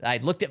 I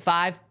looked at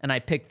 5, and I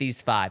picked these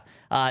 5.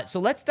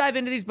 So let's dive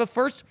into these. But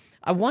first,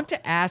 I want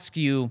to ask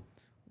you,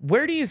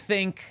 where do you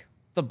think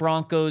the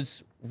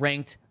Broncos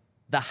ranked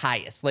the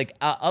highest? Like,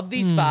 of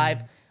these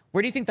 5,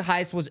 where do you think the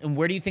highest was, and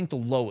where do you think the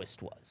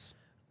lowest was?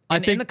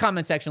 And in the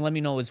comment section, let me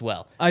know as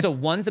well. So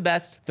 1's the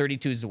best,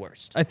 32 is the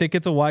worst. I think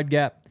it's a wide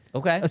gap.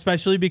 Okay.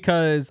 Especially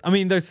because, I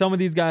mean, there's some of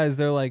these guys,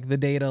 they're like, the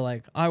data,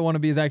 like, I want to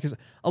be as accurate.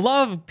 A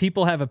lot of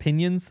people have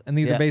opinions, and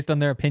these are based on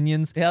their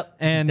opinions. Yep,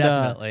 and,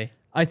 definitely.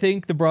 I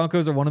think the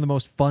Broncos are one of the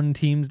most fun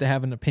teams to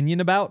have an opinion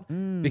about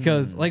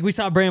because, like, we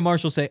saw Brandon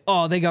Marshall say,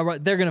 "Oh, they're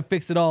gonna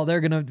fix it all. They're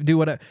gonna do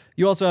whatever."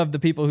 You also have the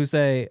people who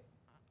say,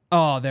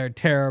 "Oh, they're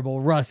terrible.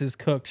 Russ is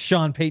cooked.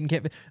 Sean Payton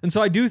can't." And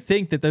so I do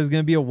think that there's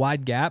gonna be a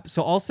wide gap.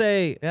 So I'll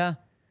say,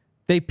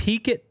 they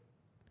peak at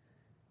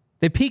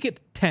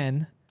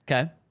 10.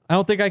 Okay. I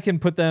don't think I can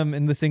put them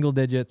in the single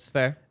digits.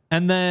 Fair.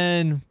 And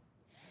then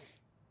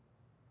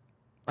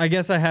I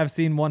guess I have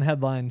seen one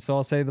headline, so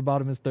I'll say the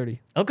bottom is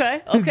 30.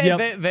 Okay.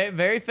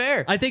 Very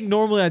fair. I think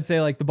normally I'd say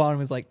like the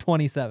bottom is like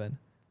 27.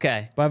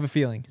 Okay. But I have a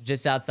feeling.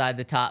 Just outside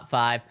the top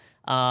 5.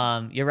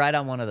 You're right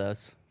on one of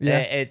those. Yeah.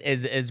 It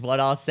is what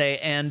I'll say.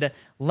 And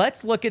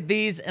let's look at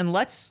these, and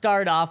let's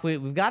start off.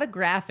 We've got a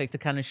graphic to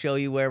kind of show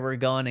you where we're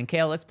going. And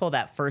Kale, let's pull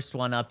that first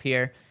one up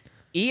here.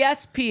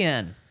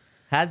 ESPN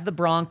has the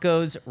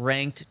Broncos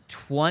ranked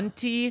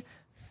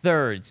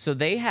 23rd. So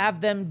they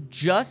have them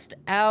just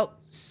outside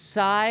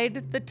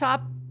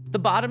the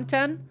bottom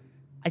 10,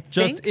 I think.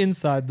 Just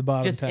inside the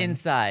bottom 10. Just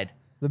inside.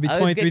 They'll be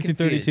 23 through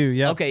 32,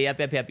 yeah. Okay,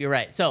 yep. You're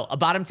right. So a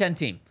bottom 10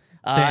 team.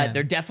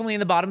 They're definitely in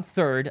the bottom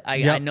third.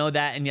 I know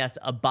that. And yes,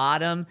 a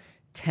bottom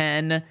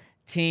 10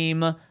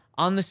 team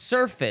on the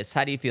surface.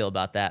 How do you feel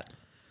about that?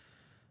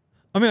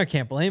 I mean, I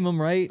can't blame them,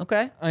 right?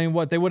 Okay. I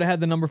mean, they would have had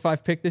the number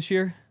 5 pick this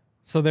year,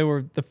 so they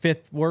were the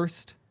 5th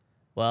worst.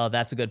 Well,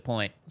 that's a good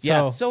point.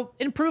 So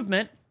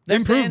improvement. They're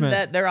saying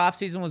that their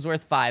offseason was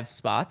worth 5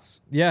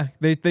 spots. Yeah,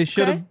 they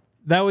should have.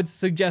 That would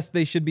suggest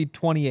they should be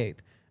 28th.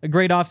 A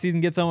great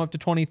offseason gets them up to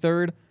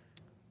 23rd.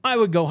 I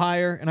would go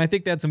higher, and I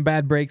think they had some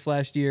bad breaks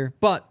last year,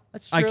 but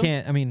that's true.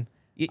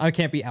 I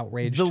can't be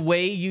outraged. The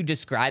way you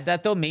described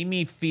that, though, made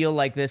me feel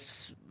like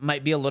this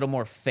might be a little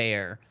more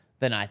fair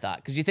than I thought.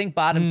 Because you think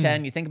bottom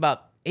 10, you think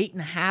about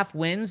 8.5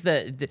 wins.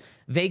 The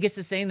Vegas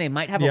is saying they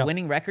might have a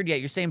winning record, yet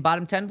you're saying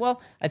bottom 10.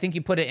 Well, I think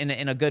you put it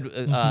in a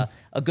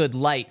good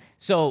light.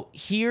 So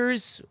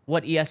here's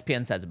what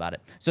ESPN says about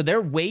it. So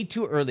they're way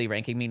too early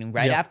ranking, meaning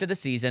right after the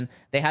season,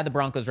 they had the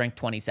Broncos ranked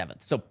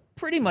 27th. So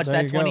pretty much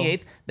that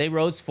 28th, they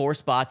rose 4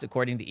 spots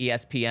according to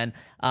ESPN.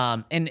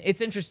 And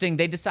it's interesting.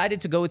 They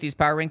decided to go with these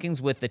power rankings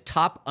with the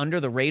top under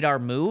the radar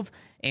move.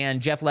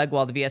 And Jeff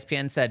Legwald of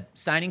ESPN said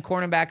signing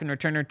cornerback and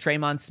returner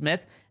Tremon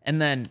Smith,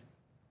 and then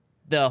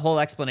the whole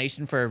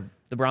explanation for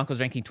the Broncos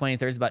ranking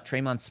 23rd is about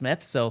Tremon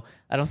Smith, so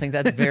I don't think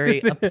that's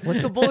very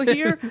applicable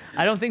here.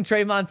 I don't think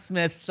Tremon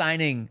Smith's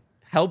signing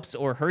helps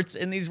or hurts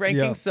in these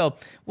rankings, so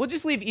we'll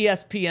just leave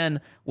ESPN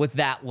with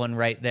that one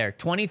right there.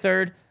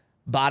 23rd,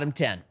 bottom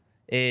 10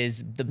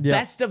 is the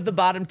best of the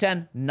bottom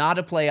 10, not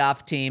a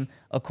playoff team,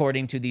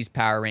 according to these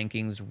power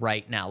rankings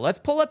right now. Let's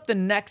pull up the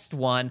next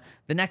one,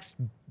 the next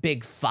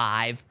big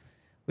 5.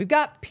 We've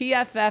got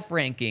PFF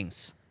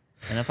rankings,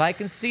 and if I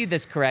can see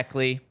this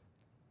correctly,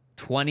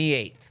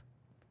 28th.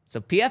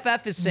 So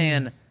PFF is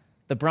saying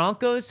the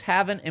Broncos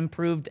haven't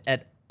improved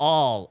at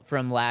all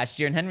from last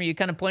year. And Henry, you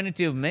kind of pointed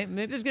to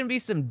maybe there's going to be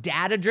some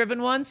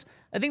data-driven ones.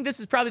 I think this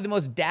is probably the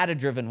most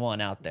data-driven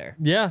one out there.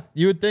 Yeah,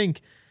 you would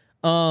think.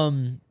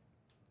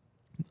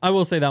 I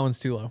will say that one's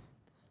too low.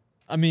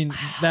 I mean,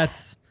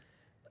 that's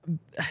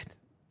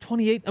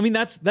 28. I mean,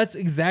 that's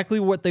exactly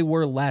what they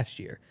were last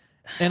year.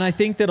 And I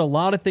think that a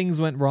lot of things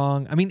went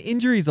wrong. I mean,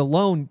 injuries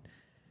alone,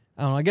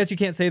 I don't know. I guess you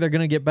can't say they're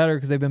going to get better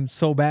because they've been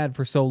so bad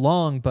for so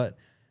long, but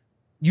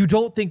you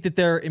don't think that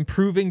they're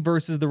improving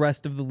versus the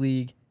rest of the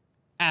league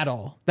at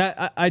all.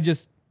 That I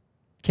just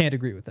can't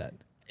agree with that.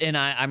 And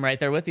I'm right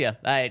there with you.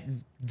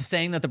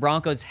 Saying that the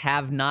Broncos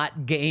have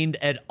not gained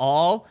at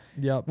all.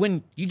 Yep.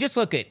 When you just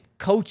look at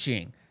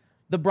coaching,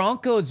 the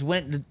Broncos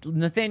went,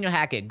 Nathaniel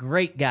Hackett,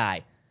 great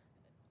guy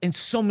in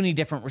so many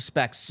different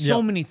respects.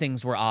 So many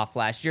things were off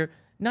last year.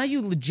 Now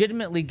you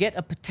legitimately get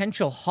a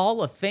potential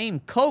Hall of Fame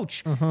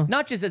coach,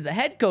 not just as a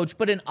head coach,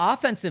 but an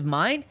offensive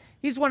mind.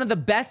 He's one of the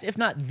best, if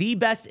not the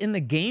best in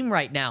the game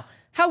right now.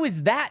 How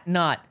is that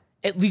not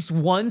at least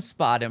one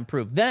spot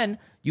improved? Then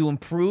you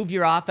improve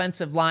your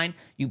offensive line.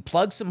 You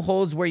plug some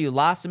holes where you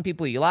lost some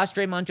people. You lost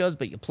Draymond Jones,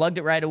 but you plugged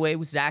it right away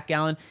with Zach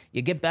Allen.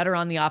 You get better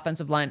on the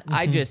offensive line.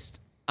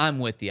 I'm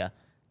with you.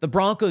 The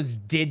Broncos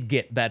did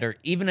get better,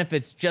 even if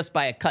it's just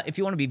by a cut. If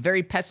you want to be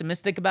very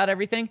pessimistic about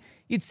everything,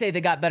 you'd say they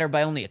got better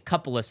by only a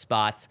couple of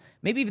spots.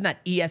 Maybe even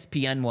that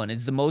ESPN one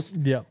is the most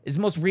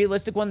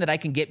realistic one that I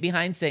can get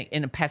behind, saying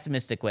in a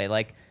pessimistic way.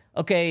 Like,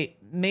 okay,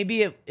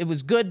 maybe it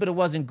was good, but it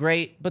wasn't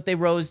great. But they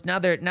rose. Now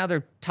they're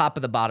top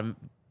of the bottom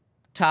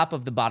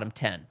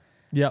 10.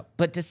 Yep.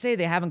 But to say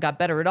they haven't got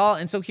better at all,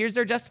 and so here's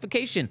their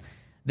justification: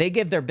 they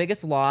give their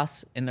biggest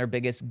loss and their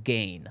biggest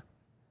gain.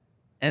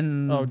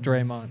 And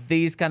Draymond.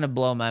 These kind of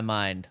blow my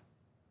mind.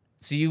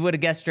 So you would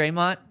have guessed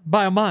Draymond?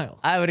 By a mile.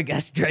 I would have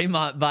guessed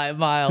Draymond by a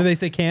mile. Did they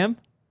say Cam?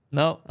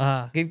 No.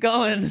 Keep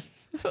going.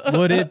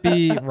 Would it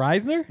be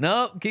Reisner?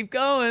 No, keep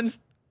going.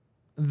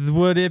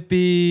 Would it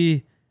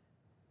be,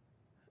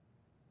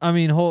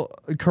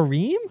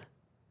 Kareem?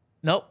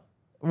 Nope.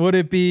 Would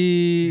it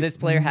be... This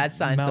player has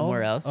signed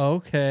somewhere else.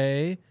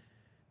 Okay.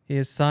 He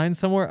has signed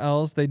somewhere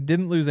else. They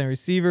didn't lose any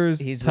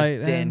receivers. He's tight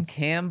with Dan ends.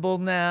 Campbell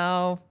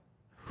now.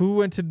 Who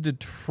went to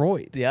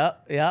Detroit?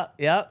 Yep.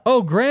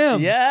 Oh,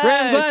 Graham. Yes.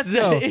 Graham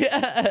Glasgow.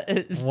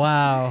 Yes.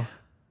 Wow.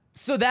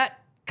 So that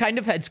kind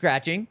of head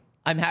scratching.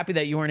 I'm happy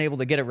that you weren't able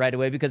to get it right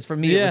away because for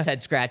me it was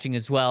head scratching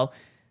as well.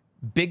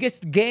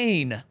 Biggest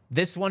gain.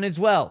 This one as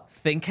well.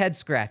 Think head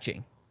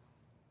scratching.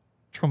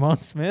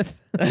 Tremon Smith.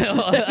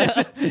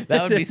 That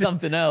would be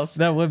something else.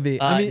 That would be.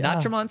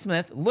 Not Tremon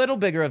Smith. Little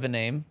bigger of a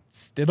name.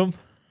 Stidham.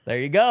 There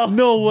you go.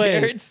 No way.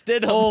 Jared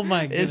Stidham. Oh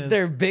my goodness. Is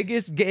their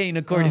biggest gain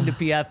according to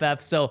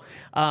PFF. So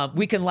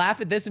we can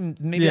laugh at this, and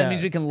maybe that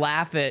means we can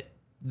laugh at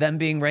them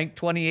being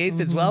ranked 28th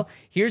as well.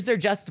 Here's their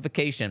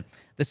justification.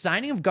 The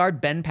signing of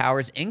guard Ben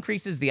Powers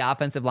increases the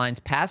offensive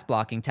line's pass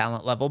blocking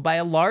talent level by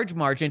a large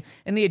margin,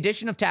 and the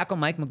addition of tackle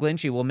Mike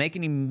McGlinchey will make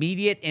an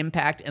immediate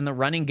impact in the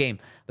running game.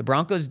 The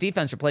Broncos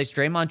defense replaced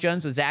Draymond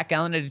Jones with Zach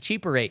Allen at a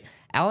cheaper rate.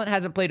 Allen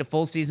hasn't played a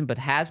full season, but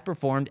has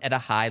performed at a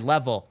high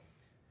level.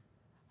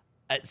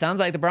 It sounds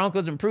like the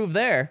Broncos improved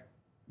there.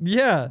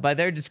 Yeah. By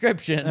their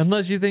description.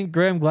 Unless you think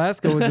Graham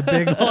Glasgow was a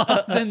big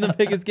loss and the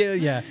biggest game.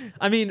 Yeah.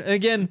 I mean,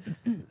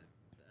 again,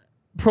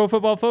 Pro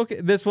Football Focus,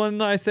 this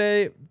one I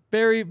say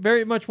very,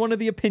 very much one of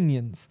the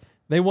opinions.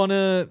 They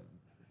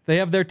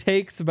have their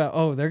takes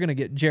about, they're going to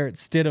get Jarrett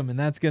Stidham and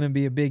that's going to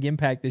be a big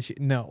impact this year.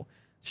 No.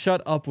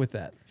 Shut up with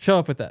that.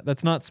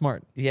 That's not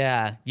smart.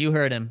 Yeah, you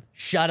heard him.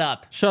 Shut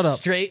up.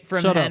 Straight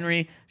from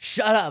Henry.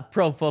 Shut up,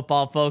 Pro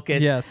Football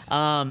Focus. Yes.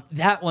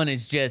 That one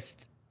is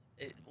just,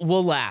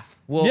 we'll laugh.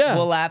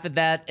 We'll laugh at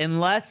that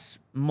unless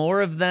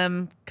more of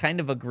them kind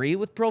of agree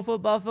with Pro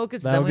Football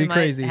Focus. That then would we be might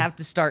crazy. have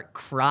to start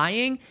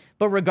crying.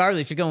 But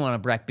regardless, you're going to want a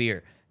Breck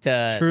beer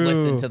to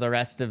listen to the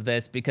rest of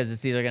this because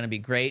it's either going to be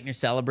great and you're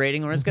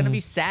celebrating or it's going to be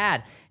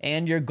sad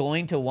and you're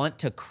going to want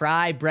to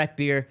cry. Breck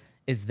beer.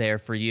 is there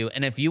for you.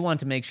 And if you want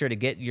to make sure to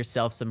get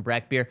yourself some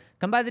Breck beer,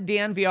 come by the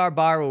DNVR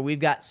bar where we've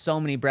got so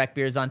many Breck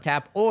beers on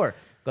tap, or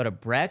go to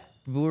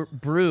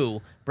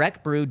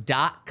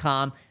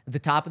breckbrew.com. At the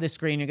top of the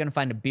screen, you're going to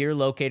find a beer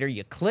locator.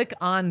 You click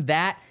on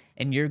that,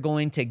 and you're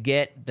going to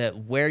get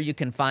where you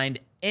can find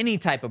any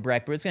type of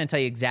Breck brew. It's going to tell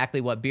you exactly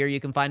what beer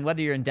you can find,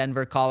 whether you're in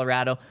Denver,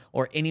 Colorado,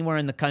 or anywhere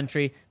in the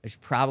country. There's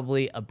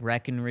probably a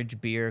Breckenridge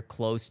beer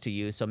close to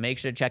you. So make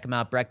sure to check them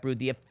out. Breck Brew,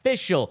 the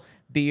official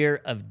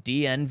beer of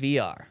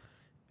DNVR.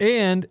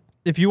 And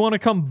if you want to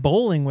come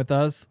bowling with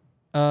us,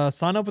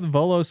 sign up with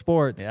Volo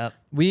Sports. Yep.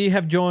 We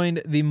have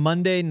joined the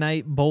Monday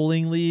Night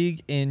Bowling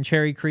League in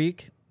Cherry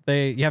Creek.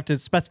 You have to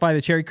specify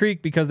the Cherry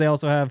Creek because they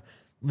also have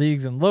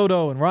leagues in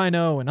Lodo and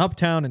Rhino and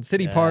Uptown and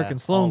City Park and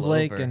Sloan's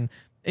Lake and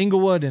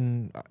Inglewood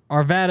and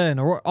Arvada and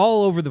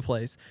all over the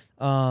place.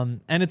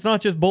 And it's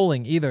not just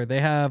bowling either. They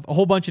have a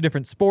whole bunch of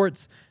different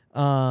sports,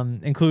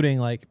 including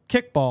like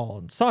kickball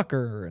and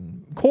soccer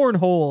and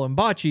cornhole and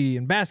bocce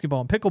and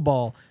basketball and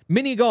pickleball,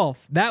 mini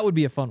golf. That would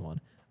be a fun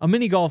one. A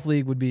mini golf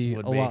league would be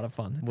a lot of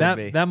fun.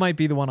 That might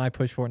be the one I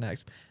push for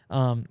next.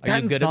 Are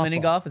you good at mini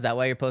golf? Is that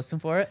why you're posting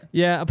for it?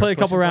 Yeah, I played a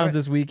couple rounds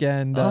this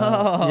weekend.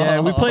 Yeah,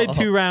 we played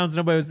 2 rounds.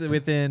 Nobody was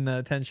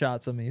within 10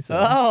 shots of me.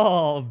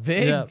 So.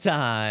 Big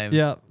time.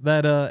 Yeah,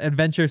 that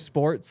Adventure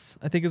Sports,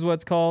 I think is what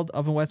it's called,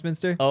 up in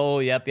Westminster. Oh,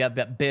 yep.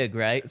 Big,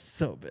 right?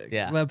 So big.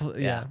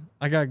 Yeah.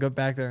 I gotta go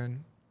back there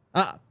and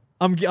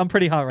I'm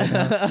pretty hot right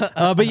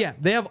now. But yeah,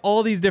 they have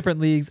all these different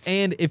leagues,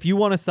 and if you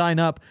want to sign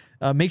up,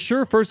 make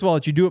sure first of all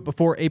that you do it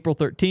before April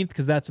 13th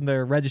because that's when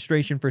their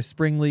registration for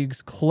spring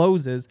leagues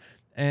closes.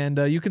 And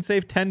you can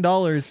save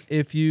 $10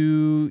 if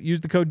you use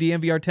the code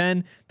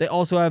DNVR10. They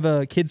also have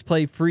a kids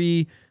play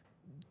free.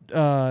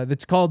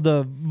 That's called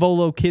the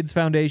Volo Kids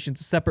Foundation.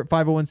 It's a separate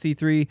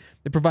 501c3.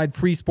 They provide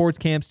free sports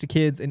camps to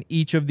kids in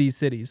each of these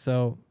cities.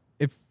 So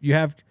if you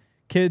have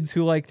kids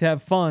who like to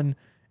have fun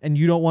and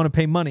you don't want to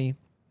pay money,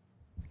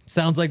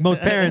 sounds like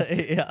most parents,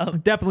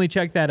 definitely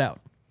check that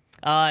out.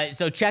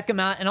 So check them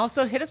out, and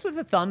also hit us with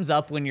a thumbs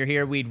up when you're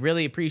here. We'd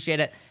really appreciate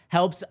it.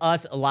 Helps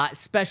us a lot,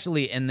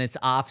 especially in this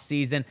off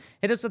season.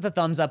 Hit us with a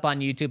thumbs up on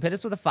YouTube. Hit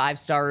us with a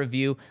 5-star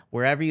review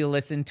wherever you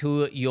listen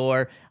to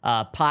your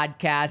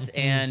podcasts.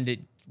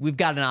 And we've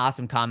got an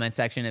awesome comment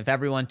section. If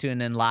everyone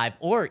tuned in live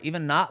or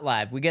even not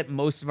live, we get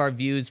most of our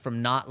views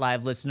from not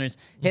live listeners.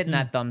 Hitting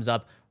that thumbs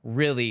up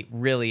really,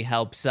 really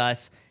helps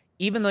us.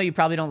 Even though you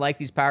probably don't like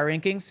these power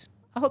rankings,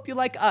 I hope you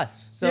like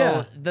us.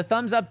 So the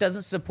thumbs up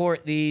doesn't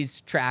support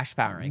these trash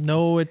power rankings.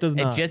 No, it does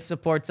not. It just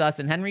supports us.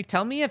 And Henry,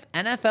 tell me if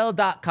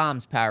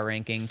NFL.com's power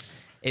rankings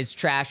is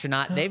trash or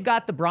not. They've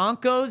got the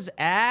Broncos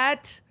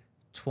at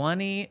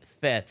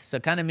 25th.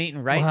 So kind of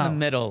meeting right in the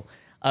middle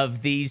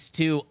of these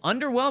two.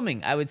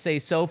 Underwhelming, I would say,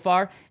 so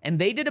far. And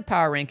they did a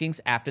power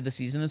rankings after the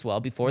season as well,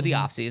 before the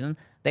offseason.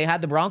 They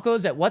had the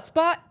Broncos at what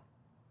spot?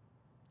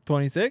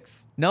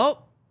 26?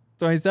 Nope.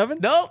 27?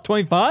 Nope.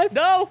 25?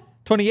 No.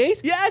 28?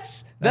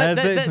 Yes.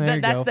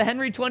 That's the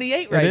Henry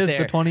 28 right there. It is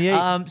the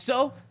 28.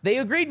 So they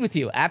agreed with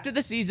you. After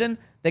the season,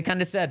 they kind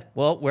of said,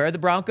 well, where are the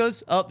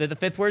Broncos? Oh, they're the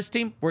 5th worst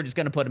team. We're just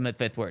going to put them at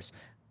 5th worst.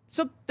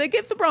 So they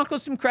give the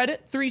Broncos some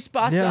credit, 3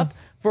 spots up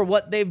for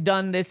what they've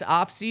done this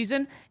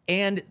offseason.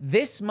 And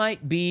this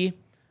might be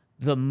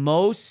the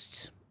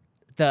most,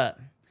 the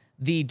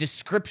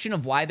description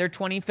of why they're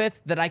 25th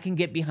that I can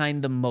get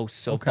behind the most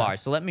so far.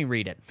 So let me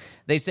read it.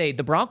 They say,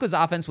 the Broncos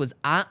offense was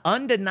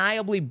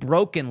undeniably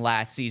broken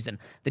last season.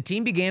 The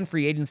team began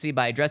free agency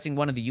by addressing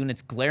one of the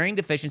unit's glaring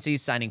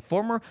deficiencies, signing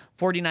former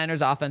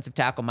 49ers offensive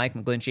tackle Mike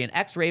McGlinchey and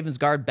ex-Ravens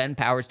guard Ben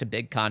Powers to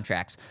big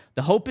contracts.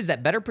 The hope is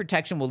that better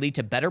protection will lead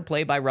to better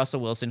play by Russell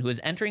Wilson, who is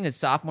entering his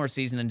sophomore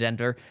season in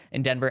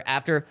Denver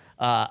after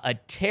a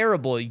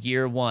terrible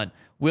year 1.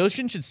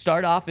 Wilson should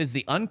start off as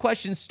the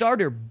unquestioned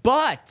starter,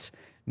 but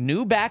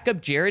new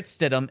backup Jarrett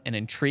Stidham, an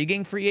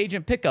intriguing free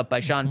agent pickup by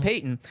Sean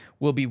Payton,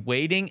 will be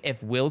waiting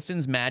if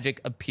Wilson's magic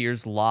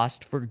appears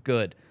lost for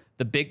good.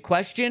 The big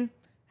question,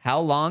 how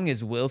long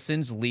is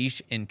Wilson's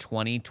leash in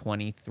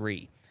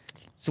 2023?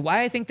 So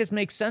why I think this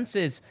makes sense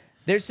is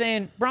they're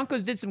saying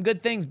Broncos did some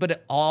good things, but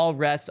it all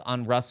rests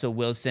on Russell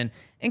Wilson.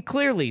 And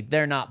clearly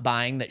they're not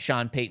buying that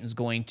Sean Payton's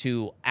going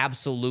to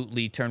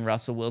absolutely turn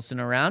Russell Wilson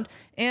around.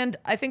 And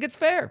I think it's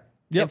fair.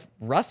 Yep. If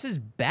Russ is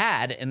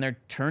bad and they're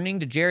turning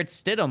to Jarrett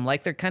Stidham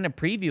like they're kind of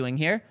previewing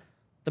here,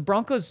 the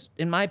Broncos,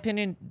 in my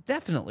opinion,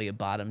 definitely a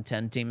bottom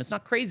 10 team. It's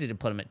not crazy to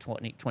put them at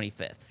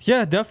 25th.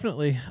 Yeah,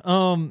 definitely.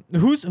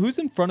 Who's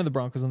in front of the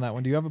Broncos on that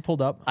one? Do you have it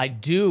pulled up? I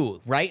do.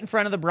 Right in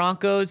front of the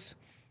Broncos,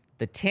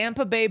 the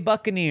Tampa Bay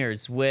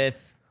Buccaneers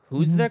with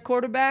who's their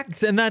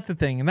quarterback? And that's the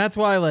thing. And that's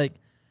why, like,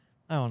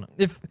 I don't know.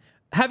 If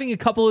having a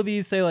couple of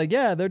these say, like,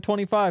 yeah, they're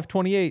 25,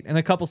 28, and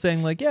a couple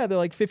saying, like, yeah, they're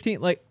like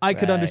 15, like, I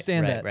could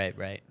understand that.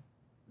 Right.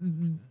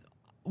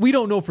 We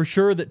don't know for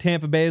sure that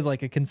Tampa Bay is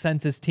like a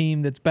consensus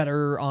team that's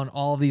better on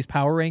all of these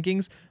power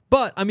rankings.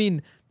 But, I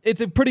mean,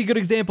 it's a pretty good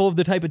example of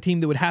the type of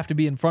team that would have to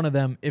be in front of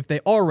them if they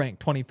are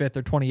ranked 25th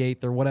or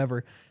 28th or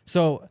whatever.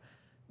 So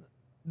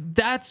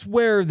that's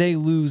where they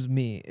lose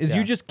me, is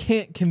you just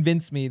can't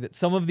convince me that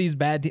some of these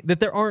bad teams,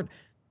 that there aren't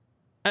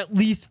at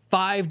least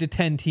 5 to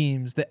 10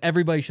 teams that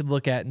everybody should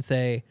look at and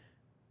say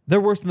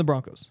they're worse than the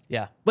Broncos.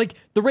 Yeah. Like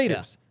the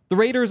Raiders. Yeah. The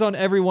Raiders on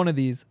every one of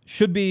these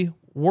should be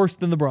worse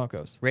than the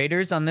Broncos.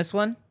 Raiders on this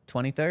one,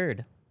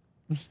 23rd.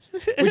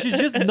 Which is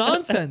just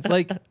nonsense.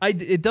 Like,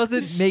 it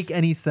doesn't make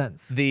any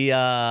sense. The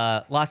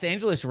Los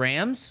Angeles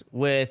Rams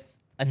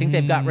I think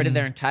they've got rid of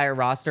their entire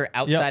roster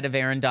outside of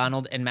Aaron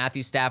Donald, and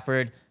Matthew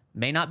Stafford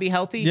may not be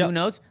healthy. Who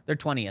knows? They're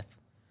 20th.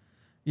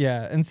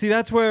 Yeah, and see,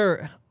 that's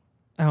where,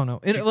 I don't know.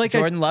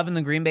 Jordan Love and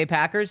the Green Bay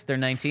Packers, they're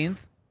 19th.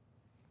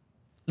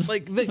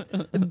 Like,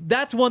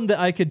 that's one that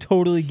I could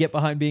totally get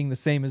behind being the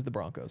same as the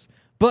Broncos.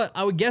 But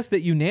I would guess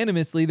that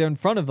unanimously they're in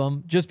front of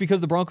them just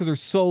because the Broncos are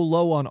so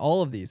low on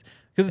all of these.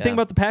 Because the thing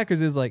about the Packers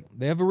is, like,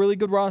 they have a really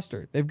good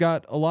roster. They've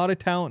got a lot of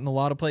talent in a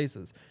lot of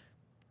places.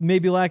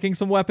 Maybe lacking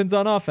some weapons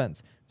on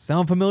offense.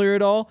 Sound familiar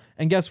at all?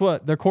 And guess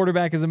what? Their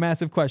quarterback is a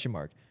massive question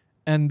mark.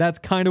 And that's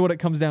kind of what it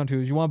comes down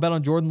to, is you want to bet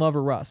on Jordan Love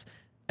or Russ.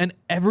 And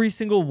every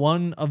single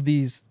one of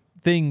these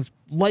things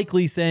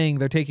likely saying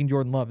they're taking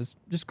Jordan Love is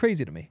just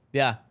crazy to me.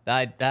 Yeah,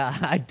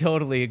 I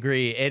totally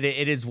agree.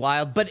 It is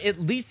wild. But at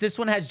least this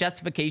one has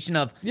justification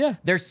of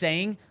they're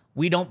saying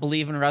we don't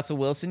believe in Russell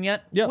Wilson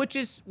yet, which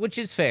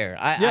is fair.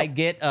 I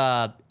get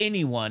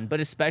anyone, but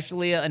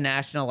especially a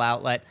national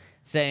outlet,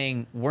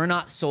 saying we're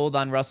not sold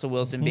on Russell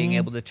Wilson being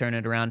able to turn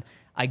it around.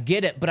 I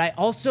get it, but I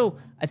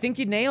think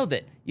you nailed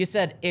it. You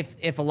said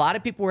if a lot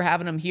of people were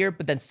having him here,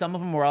 but then some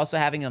of them were also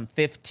having him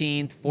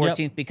 15th,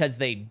 14th because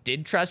they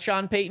did trust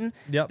Sean Payton,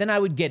 then I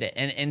would get it.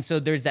 And so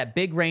there's that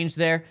big range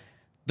there.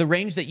 The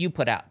range that you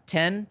put out,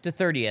 10 to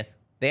 30th.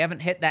 They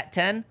haven't hit that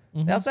 10.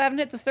 They also haven't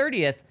hit the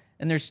 30th.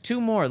 And there's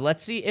 2 more.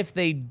 Let's see if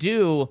they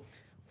do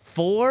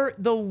for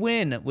the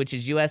win, which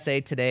is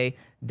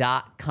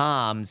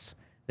usatoday.com's.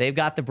 They've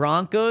got the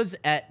Broncos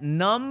at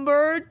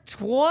number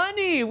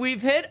 20.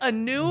 We've hit a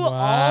new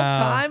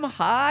all-time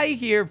high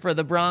here for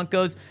the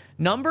Broncos.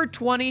 Number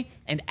 20,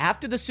 and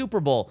after the Super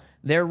Bowl,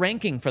 their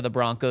ranking for the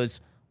Broncos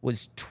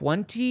was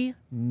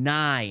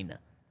 29.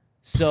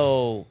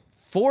 So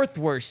 4th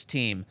worst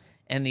team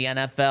in the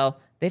NFL.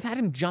 They've had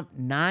him jump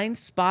 9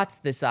 spots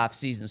this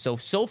offseason.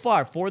 So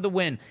far, for the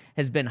win,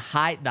 has been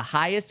the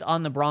highest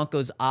on the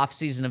Broncos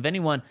offseason of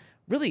anyone.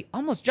 Really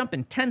almost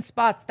jumping 10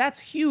 spots. That's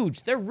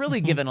huge. They're really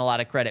giving a lot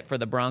of credit for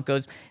the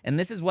Broncos, and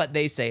this is what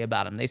they say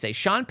about him. They say,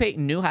 Sean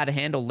Payton knew how to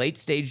handle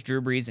late-stage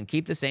Drew Brees and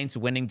keep the Saints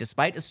winning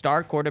despite a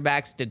star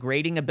quarterback's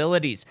degrading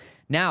abilities.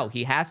 Now,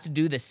 he has to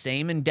do the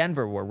same in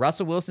Denver, where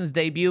Russell Wilson's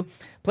debut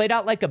played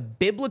out like a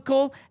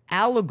biblical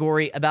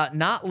allegory about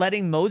not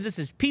letting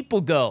Moses'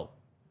 people go.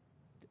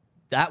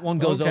 That one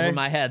goes over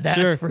my head.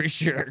 That's for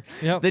sure.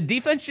 Yep. The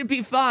defense should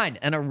be fine,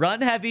 and a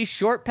run-heavy,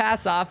 short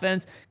pass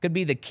offense could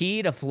be the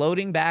key to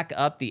floating back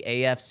up the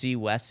AFC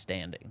West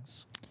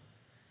standings.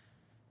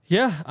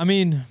 Yeah, I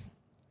mean,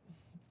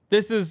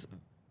 this is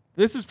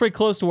pretty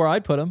close to where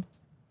I'd put him.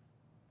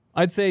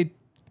 I'd say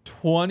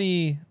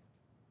 20.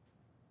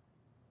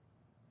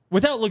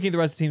 Without looking at the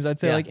rest of the teams, I'd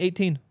say like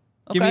 18.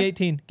 Okay. Give me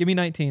 18. Give me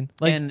 19.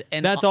 Like,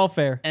 and that's all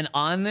fair. And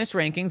on this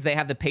rankings, they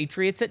have the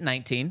Patriots at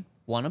 19,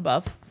 one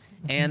above.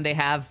 And they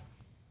have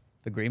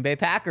the Green Bay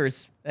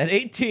Packers at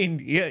 18.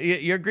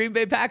 Your Green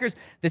Bay Packers.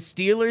 The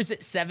Steelers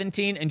at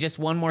 17 and just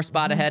one more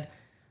spot ahead.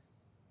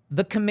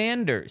 The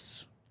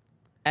Commanders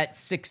at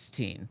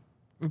 16.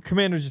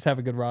 Commanders just have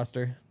a good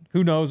roster.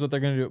 Who knows what they're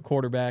going to do at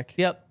quarterback.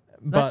 Yep.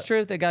 That's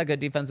true. They got a good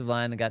defensive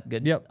line. They got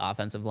good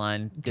offensive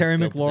line. Terry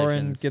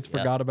McLaurin gets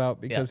forgot about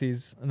because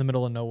he's in the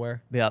middle of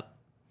nowhere. Yep.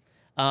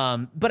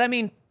 But I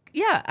mean,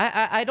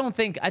 I don't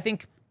think... I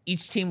think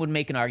each team would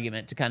make an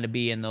argument to kind of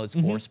be in those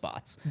 4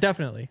 spots.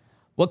 Definitely.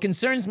 What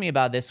concerns me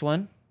about this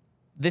one,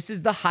 this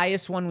is the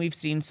highest one we've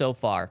seen so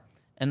far,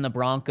 and the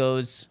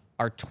Broncos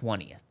are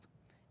 20th.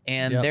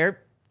 And they're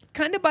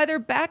kind of by their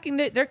backing,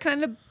 they're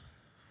kind of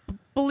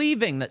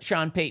believing that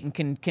Sean Payton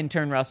can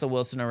turn Russell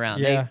Wilson around.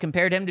 Yeah. They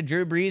compared him to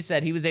Drew Brees,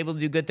 said he was able to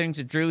do good things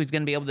with Drew. He's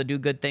going to be able to do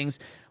good things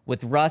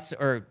with Russ,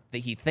 or that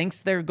he thinks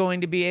they're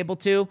going to be able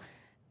to.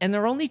 And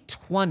they're only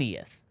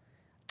 20th.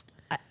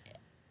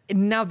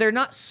 Now, they're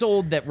not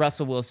sold that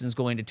Russell Wilson's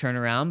going to turn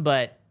around,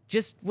 but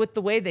just with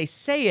the way they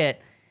say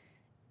it,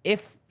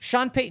 if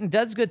Sean Payton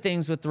does good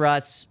things with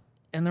Russ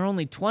and they're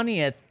only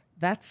 20th,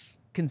 that's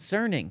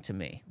concerning to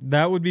me.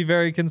 That would be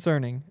very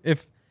concerning.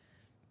 If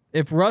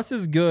Russ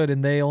is good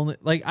and they only...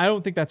 Like, I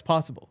don't think that's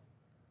possible.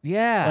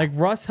 Yeah. Like,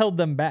 Russ held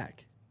them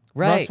back.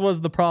 Right. Russ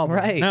was the problem.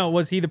 Right. Now,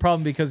 was he the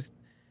problem because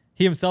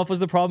he himself was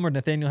the problem or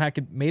Nathaniel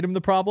Hackett made him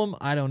the problem?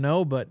 I don't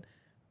know, but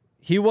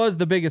he was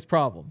the biggest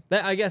problem.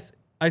 I guess...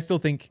 I still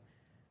think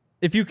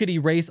if you could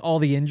erase all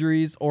the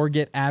injuries or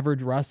get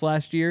average Russ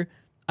last year,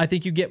 I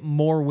think you get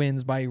more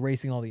wins by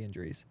erasing all the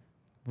injuries.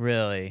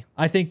 Really?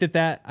 I think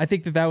that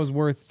was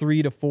worth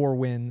 3 to 4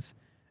 wins.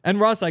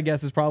 And Russ, I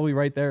guess, is probably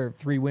right there,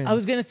 3 wins. I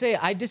was going to say,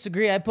 I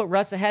disagree. I put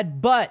Russ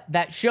ahead, but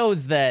that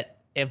shows that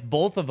if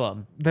both of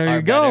them there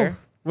you go. Better,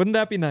 wouldn't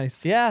that be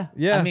nice? Yeah.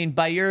 I mean,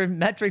 by your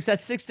metrics,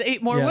 that's 6 to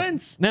 8 more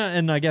wins. Now,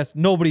 and I guess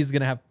nobody's going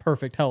to have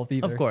perfect health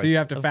either. Of course. So you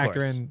have to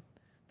factor in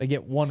they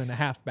get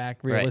 1.5 back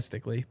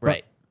realistically.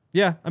 Right.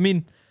 Yeah, I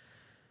mean,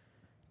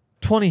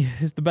 20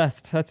 is the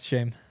best. That's a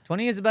shame.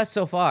 20 is the best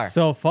so far.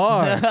 So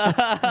far.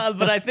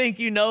 But I think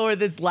you know where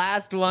this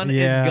last one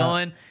is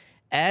going.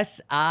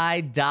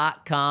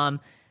 SI.com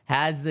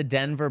has the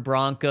Denver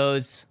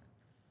Broncos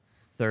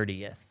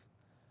 30th.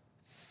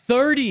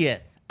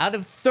 30th out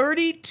of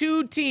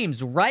 32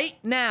 teams right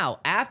now,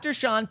 after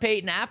Sean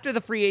Payton, after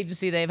the free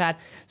agency they've had.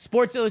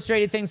 Sports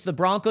Illustrated thinks the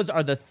Broncos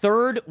are the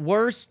 3rd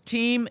worst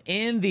team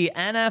in the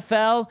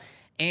NFL,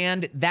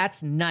 and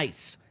that's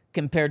nice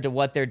compared to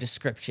what their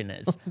description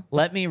is.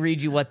 Let me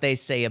read you what they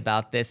say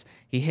about this.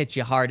 He hits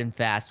you hard and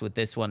fast with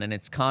this one, and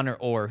it's Connor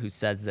Orr who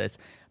says this.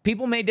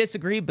 People may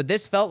disagree, but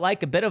this felt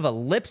like a bit of a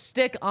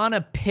lipstick on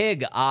a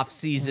pig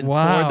offseason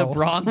for the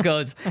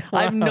Broncos.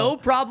 I have no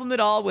problem at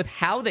all with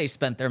how they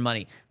spent their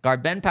money.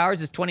 Guard Ben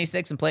Powers is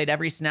 26 and played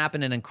every snap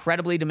in an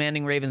incredibly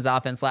demanding Ravens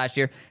offense last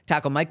year.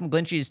 Tackle Mike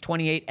McGlinchey is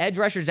 28. Edge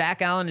rusher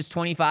Zach Allen is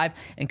 25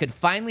 and could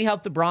finally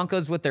help the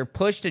Broncos with their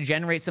push to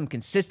generate some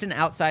consistent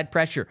outside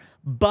pressure.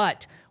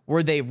 But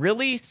were they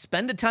really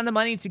spend a ton of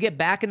money to get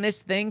back in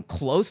this thing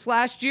close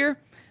last year?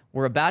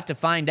 We're about to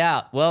find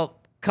out. Well,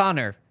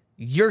 Connor,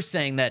 you're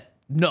saying that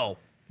no,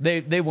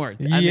 they weren't.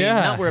 I mean,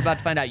 not we're about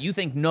to find out. You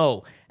think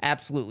no,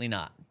 absolutely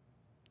not.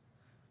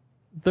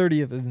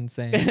 30th is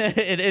insane.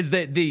 It is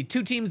the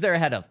 2 teams they're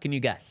ahead of. Can you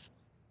guess?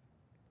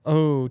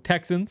 Oh,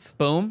 Texans.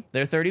 Boom.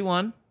 They're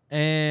 31.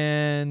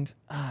 And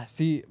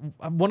see,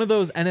 one of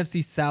those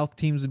NFC South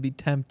teams would be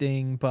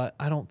tempting, but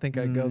I don't think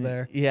I'd go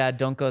there. Yeah,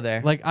 don't go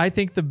there. Like, I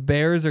think the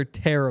Bears are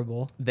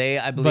terrible. They,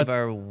 I believe,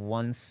 are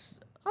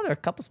they're a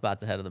couple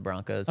spots ahead of the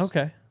Broncos.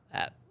 Okay.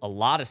 A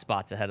lot of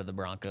spots ahead of the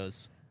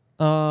Broncos.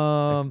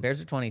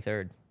 Bears are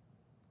 23rd.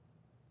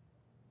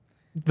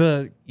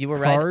 The You were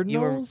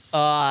Cardinals?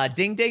 right.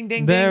 Ding, ding,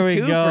 ding, there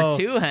ding. We 2 go. for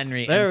 2,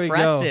 Henry. There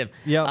Impressive.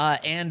 We go.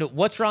 Yep. And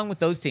what's wrong with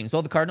those teams?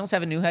 Well, the Cardinals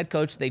have a new head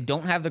coach. They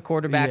don't have the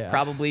quarterback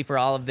probably for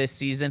all of this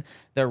season.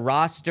 Their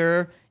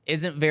roster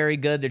isn't very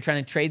good. They're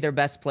trying to trade their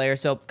best player.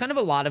 So kind of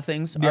a lot of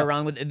things are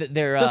wrong with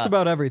their... Just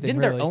about everything,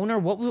 Didn't really. their owner...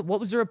 What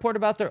was the report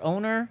about their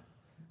owner?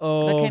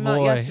 Oh, that came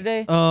out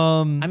yesterday.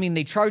 I mean,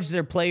 they charge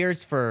their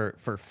players for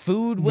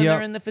food when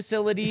they're in the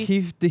facility.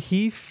 Did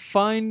he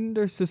find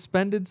or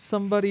suspended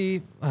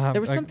somebody?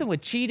 There was something with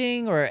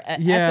cheating or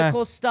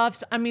ethical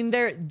stuff. I mean,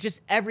 they're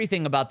just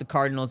everything about the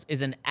Cardinals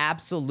is an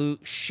absolute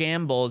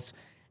shambles.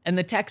 And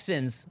the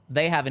Texans,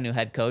 they have a new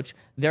head coach.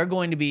 They're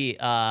going to be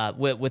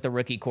with a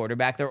rookie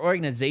quarterback. Their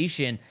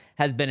organization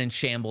has been in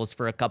shambles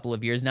for a couple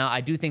of years now.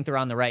 I do think they're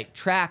on the right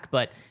track,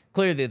 but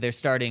clearly they're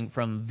starting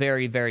from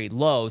very, very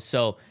low.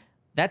 So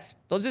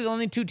those are the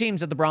only 2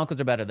 teams that the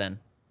Broncos are better than,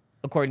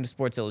 according to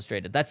Sports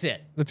Illustrated. That's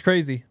it. That's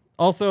crazy.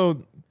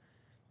 Also,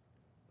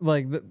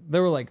 like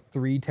there were like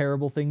 3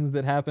 terrible things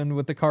that happened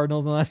with the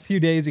Cardinals in the last few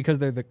days because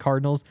they're the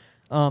Cardinals.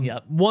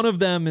 One of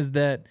them is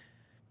that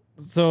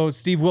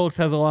Steve Wilkes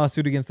has a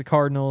lawsuit against the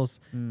Cardinals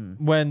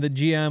when the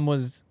GM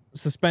was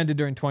suspended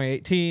during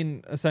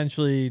 2018.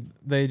 Essentially,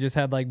 they just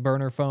had like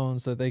burner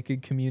phones so that they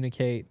could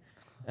communicate.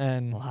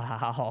 And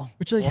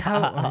which like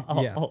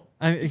how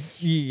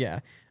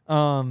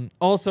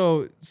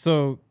also,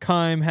 so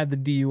Keim had the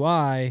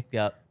DUI.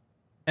 Yep.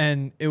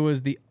 And it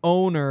was the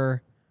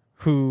owner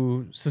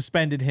who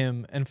suspended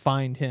him and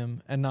fined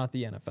him and not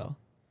the NFL.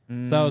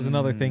 So that was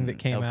another thing that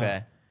came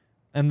out.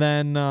 And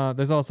then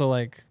there's also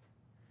like,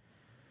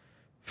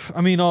 I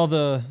mean, all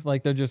the,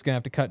 like, they're just going to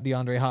have to cut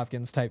DeAndre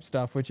Hopkins type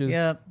stuff, which is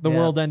the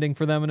world ending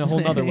for them in a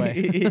whole nother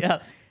way.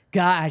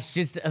 Gosh,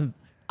 just...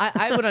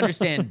 I would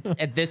understand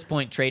at this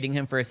point trading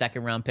him for a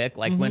 2nd-round pick.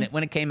 Like when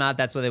it came out,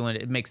 that's what they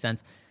wanted. It makes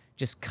sense.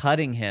 Just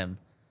cutting him,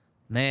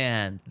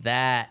 man,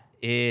 that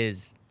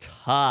is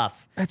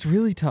tough. That's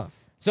really tough.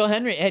 So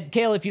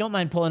Kale, if you don't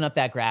mind pulling up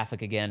that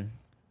graphic again,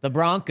 the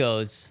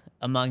Broncos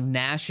among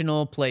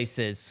national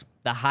places,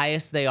 the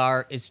highest they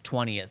are is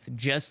 20th,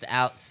 just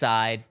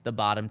outside the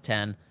bottom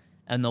 10,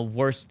 and the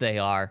worst they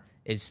are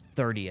is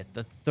 30th,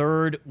 the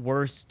 3rd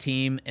worst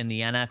team in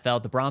the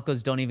NFL. The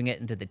Broncos don't even get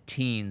into the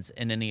teens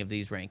in any of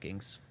these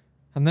rankings.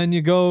 And then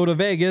you go to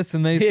Vegas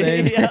and they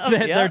say that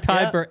they're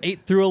tied for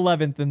 8th through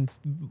 11th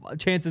and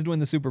chances to win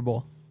the Super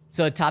Bowl.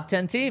 So a top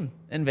 10 team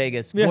in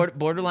Vegas,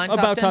 borderline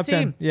top 10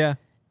 team. Yeah.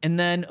 And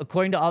then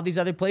according to all these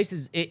other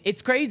places,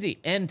 it's crazy.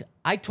 And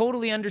I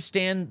totally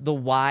understand the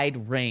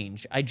wide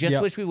range. I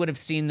just wish we would have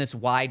seen this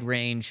wide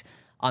range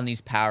on these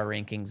power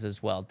rankings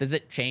as well. Does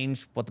it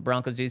change what the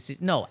Broncos do?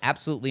 No,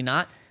 absolutely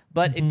not.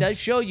 But it does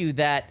show you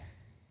that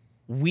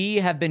we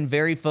have been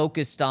very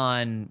focused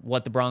on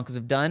what the Broncos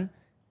have done.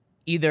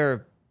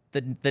 Either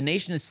the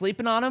nation is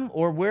sleeping on them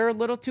or we're a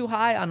little too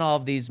high on all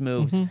of these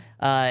moves.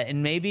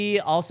 And maybe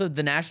also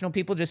the national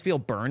people just feel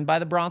burned by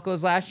the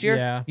Broncos last year.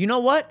 Yeah. You know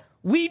what?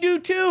 We do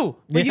too.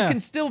 But you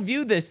can still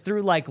view this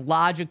through like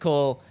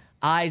logical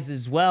eyes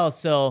as well.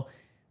 So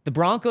the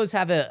Broncos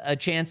have a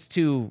chance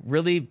to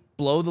really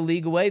blow the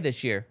league away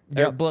this year.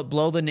 Or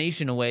blow the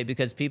nation away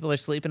because people are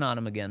sleeping on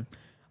them again.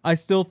 I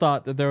still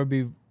thought that there would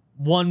be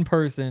one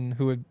person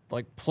who would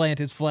like plant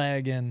his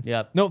flag and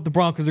nope, the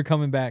Broncos are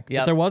coming back.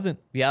 But there wasn't.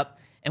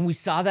 And we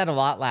saw that a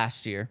lot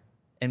last year.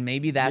 And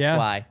maybe that's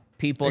why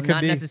people,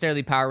 not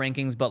necessarily power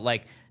rankings, but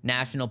like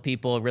national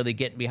people really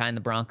getting behind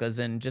the Broncos,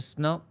 and just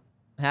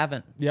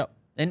haven't. Yep.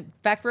 In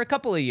fact, for a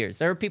couple of years,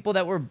 there were people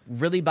that were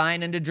really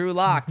buying into Drew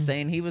Lock,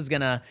 saying he was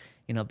gonna,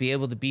 be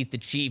able to beat the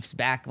Chiefs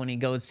back when he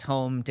goes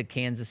home to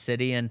Kansas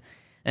City, and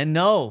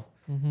no.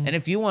 And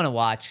if you want to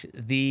watch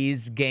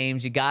these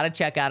games, you got to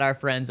check out our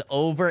friends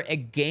over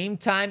at Game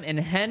Time. And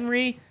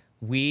Henry,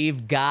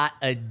 we've got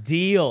a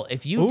deal.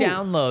 If you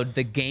download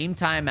the Game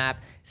Time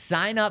app,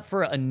 sign up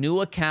for a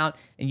new account,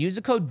 and use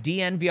the code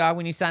DNVR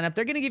when you sign up,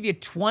 they're going to give you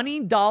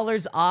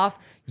 $20 off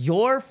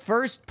your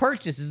first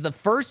purchase. This is the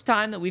first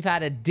time that we've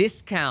had a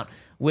discount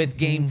with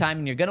Game Time,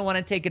 and you're going to want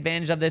to take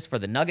advantage of this for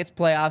the Nuggets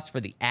playoffs,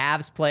 for the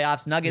Avs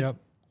playoffs. Nuggets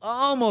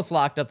almost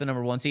locked up the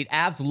number 1 seed.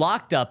 Avs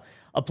locked up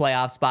a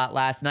playoff spot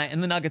last night,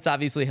 and the Nuggets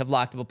obviously have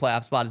locked up a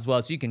playoff spot as well,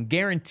 so you can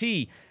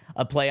guarantee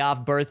a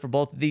playoff berth for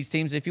both of these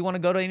teams. If you want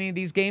to go to any of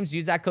these games,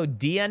 use that code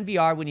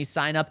DNVR when you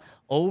sign up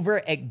over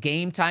at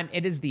Game Time.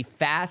 It is the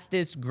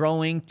fastest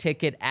growing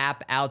ticket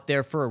app out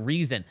there for a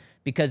reason,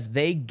 because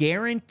they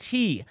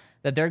guarantee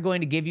that they're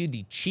going to give you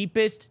the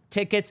cheapest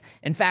tickets.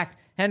 In fact,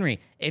 Henry,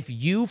 if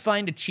you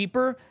find a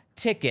cheaper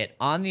ticket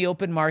on the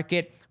open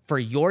market for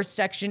your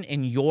section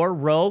in your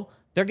row,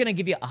 they're going to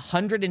give you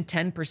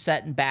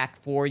 110% back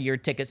for your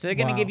ticket. So they're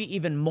going to give you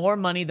even more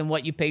money than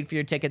what you paid for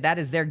your ticket. That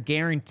is their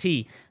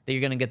guarantee that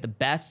you're going to get the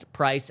best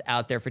price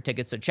out there for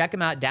tickets. So check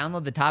them out.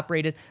 Download the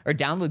top-rated or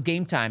download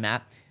Game Time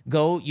app.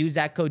 Go use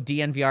that code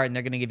DNVR, and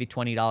they're going to give you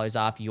 $20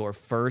 off your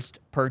first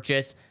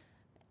purchase.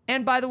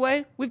 And by the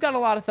way, we've got a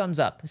lot of thumbs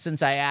up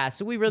since I asked,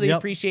 so we really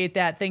appreciate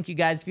that. Thank you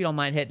guys. If you don't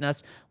mind hitting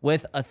us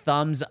with a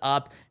thumbs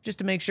up just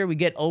to make sure we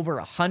get over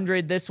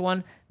 100 this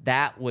one,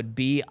 that would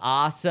be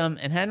awesome.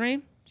 And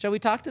Henry, shall we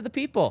talk to the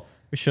people?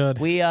 We should.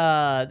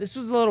 This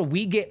was a little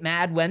We Get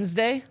Mad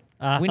Wednesday.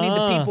 We need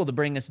the people to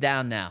bring us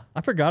down now.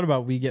 I forgot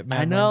about We Get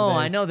Mad I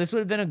Wednesdays. know. This would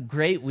have been a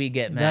great We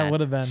Get Mad. That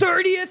would have been.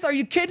 30th? Are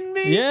you kidding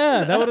me?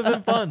 Yeah, that would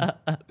have been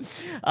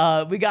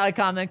fun. We got a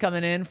comment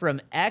coming in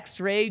from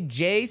X-Ray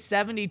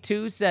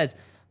J72 says,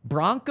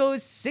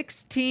 Broncos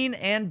 16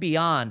 and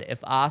beyond if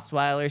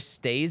Osweiler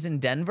stays in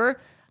Denver.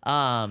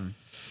 I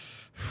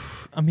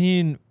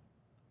mean,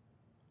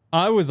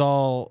 I was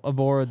all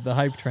aboard the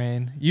hype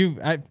train. He's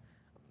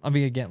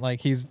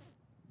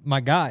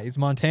my guy. He's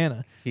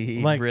Montana.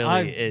 He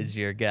really is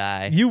your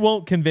guy. You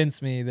won't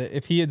convince me that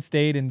if he had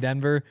stayed in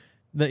Denver,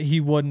 that he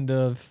wouldn't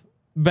have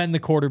been the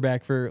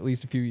quarterback for at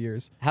least a few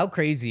years. How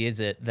crazy is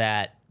it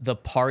that the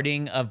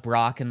parting of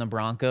Brock and the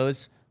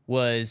Broncos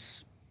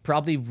was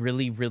probably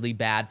really, really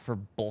bad for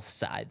both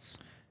sides?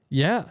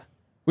 Yeah,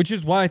 which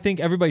is why I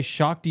think everybody's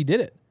shocked he did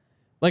it.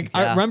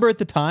 I remember at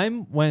the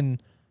time when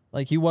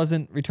he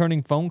wasn't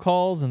returning phone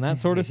calls and that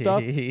sort of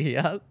stuff.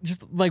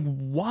 Just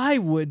why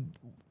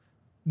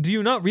do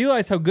you not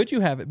realize how good you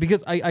have it?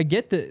 Because I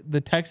get that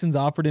the Texans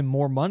offered him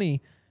more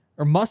money,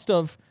 or must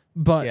have,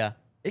 but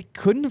it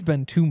couldn't have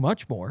been too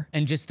much more.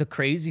 And just the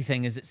crazy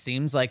thing is, it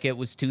seems like it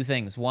was two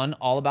things. One,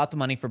 all about the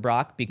money for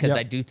Brock, because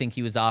I do think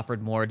he was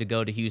offered more to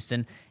go to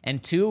Houston.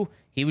 And two,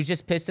 he was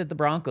just pissed at the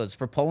Broncos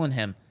for pulling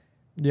him.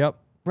 Yep.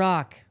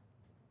 Brock,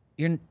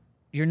 you're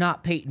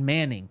not Peyton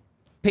Manning.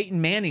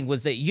 Peyton Manning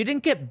was you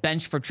didn't get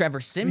benched for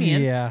Trevor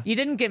Siemian. Yeah. You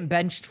didn't get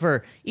benched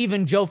for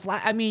even Joe Flacco.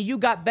 I mean, you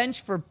got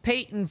benched for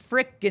Peyton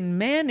frickin'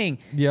 Manning.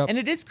 Yep. And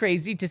it is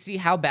crazy to see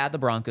how bad the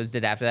Broncos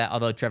did after that,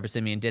 although Trevor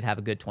Siemian did have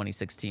a good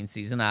 2016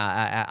 season.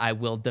 I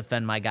will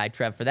defend my guy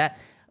Trev for that.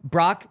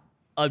 Brock,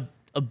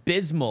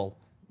 abysmal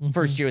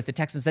first year with the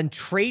Texans, then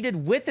traded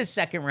with a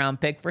second-round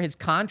pick for his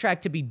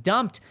contract to be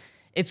dumped.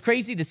 It's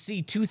crazy to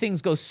see two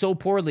things go so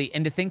poorly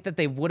and to think that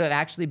they would have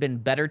actually been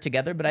better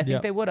together, but I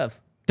think they would have.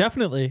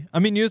 Definitely. I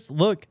mean, you just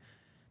look.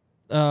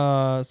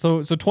 So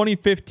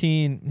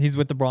 2015, he's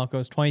with the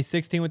Broncos.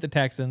 2016 with the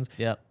Texans.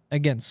 Yep.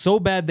 Again, so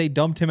bad they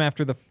dumped him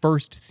after the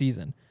first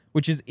season,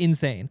 which is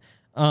insane.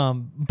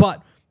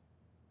 But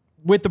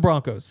with the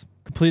Broncos,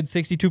 completed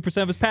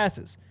 62% of his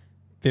passes,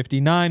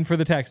 59 for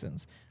the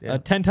Texans,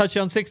 10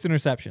 touchdowns, 6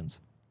 interceptions,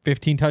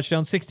 15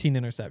 touchdowns, 16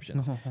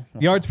 interceptions.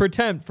 Yards per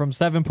attempt from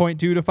 7.2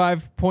 to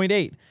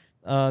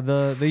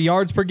 5.8. The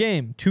yards per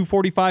game,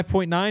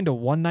 245.9 to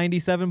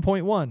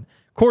 197.1.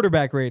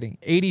 Quarterback rating,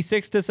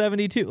 86 to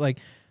 72.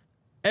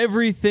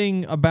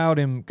 Everything about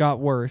him got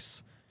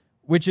worse,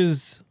 which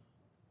is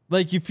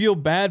you feel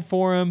bad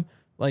for him.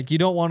 You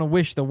don't want to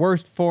wish the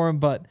worst for him,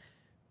 but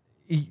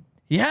he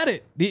had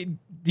it. He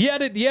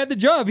had it. He had the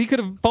job. He could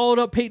have followed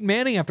up Peyton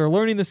Manning after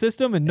learning the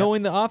system and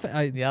knowing the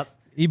offense.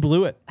 He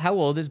blew it. How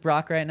old is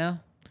Brock right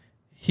now?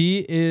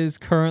 He is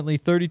currently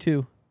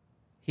 32.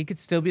 He could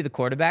still be the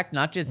quarterback.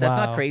 That's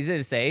not crazy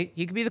to say.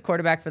 He could be the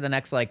quarterback for the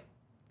next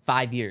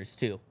 5 years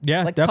too.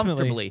 Yeah, definitely.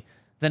 Comfortably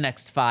the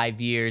next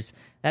 5 years.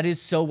 That is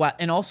so wild.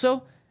 And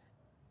also,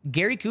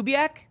 Gary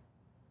Kubiak,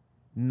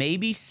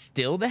 maybe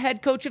still the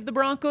head coach of the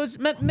Broncos.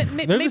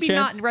 Maybe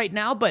not right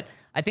now, but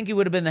I think he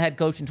would have been the head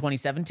coach in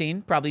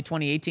 2017, probably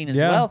 2018 as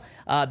well.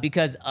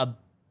 Because a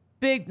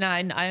big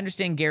nine. I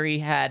understand Gary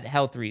had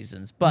health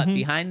reasons, but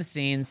behind the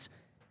scenes,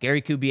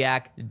 Gary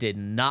Kubiak did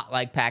not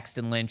like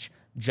Paxton Lynch.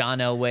 John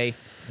Elway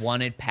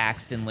wanted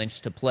Paxton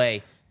Lynch to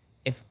play.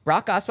 If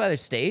Brock Osweiler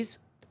stays,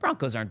 the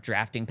Broncos aren't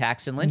drafting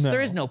Paxton Lynch. No.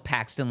 There is no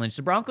Paxton Lynch.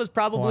 The Broncos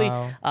probably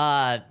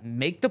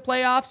make the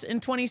playoffs in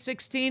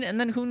 2016, and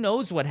then who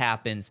knows what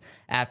happens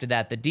after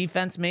that. The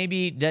defense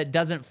maybe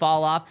doesn't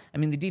fall off. I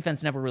mean, the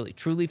defense never really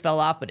truly fell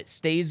off, but it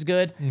stays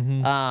good.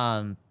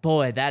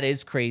 Boy, that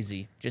is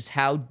crazy, just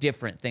how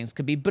different things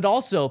could be. But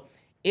also,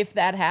 if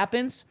that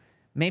happens,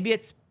 maybe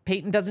it's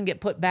Peyton doesn't get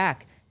put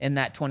back in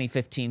that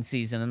 2015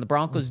 season, and the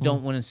Broncos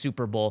don't win a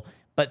Super Bowl,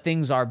 but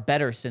things are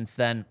better since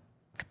then.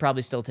 Could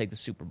probably still take the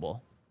Super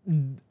Bowl.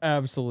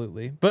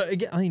 Absolutely. But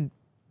again, I mean,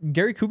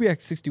 Gary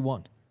Kubiak's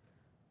 61.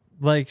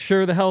 Like,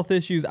 sure, the health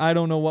issues, I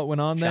don't know what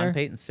went on there. Sean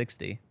Payton's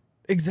 60.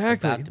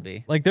 Exactly. About to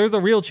be. Like, there's a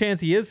real chance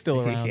he is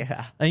still around.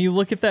 Yeah. And you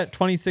look at that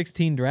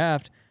 2016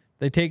 draft,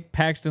 they take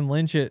Paxton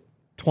Lynch at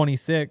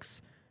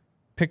 26.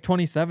 Pick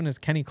 27 is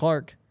Kenny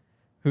Clark,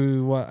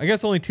 who I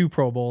guess only 2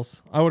 Pro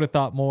Bowls. I would have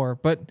thought more,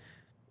 but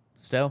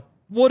Still.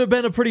 would have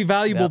been a pretty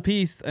valuable Yep.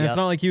 piece. And it's Yep.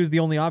 not like he was the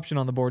only option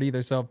on the board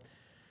either. So,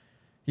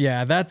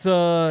 yeah, that's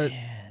John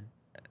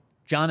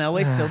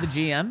Elway still the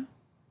GM?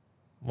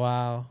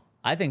 wow.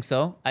 I think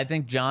so. I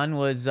think John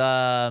was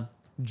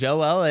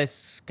Joe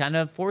Ellis kind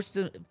of forced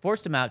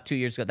him out 2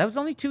 years ago. That was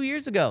only 2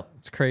 years ago.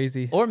 It's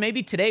crazy. Or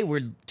maybe today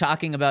we're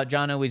talking about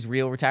John Elway's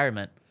real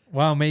retirement.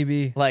 Wow,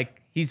 maybe.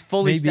 Like he's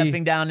fully Maybe.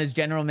 stepping down as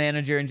general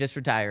manager and just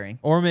retiring.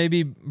 Or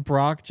maybe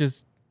Brock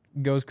just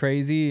goes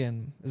crazy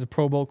and is a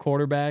Pro Bowl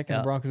quarterback and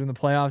Yeah. the Broncos in the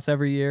playoffs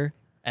every year.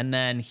 And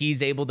then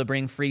he's able to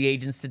bring free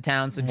agents to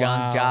town, so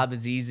John's Wow. job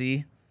is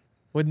easy.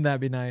 Wouldn't that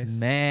be nice?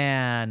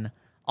 Man,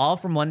 all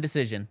from one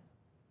decision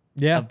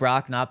Yeah. of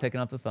Brock not picking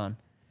up the phone.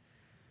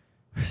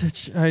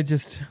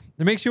 It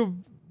makes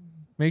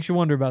you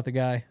wonder about the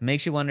guy.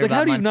 Makes you wonder It's like, about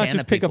how do you Montana not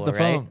just pick people, up the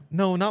right? phone?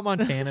 No, not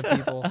Montana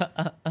people.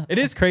 It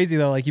is crazy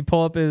though. Like you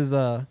pull up his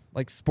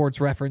like sports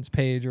reference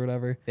page or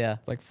whatever. Yeah.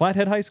 It's like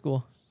Flathead High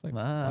School. It's like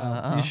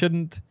Wow. you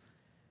shouldn't.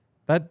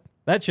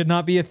 That should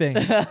not be a thing.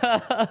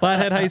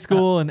 Flathead High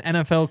School and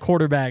NFL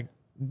quarterback,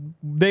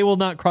 they will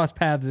not cross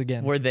paths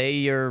again. Were they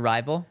your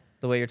rival,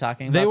 the way you're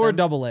talking about They were them?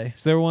 double A,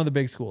 so they were one of the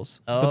big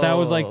schools. But that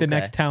was like the okay.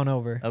 next town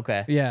over.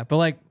 Okay. Yeah, but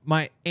like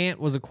my aunt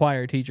was a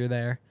choir teacher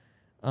there.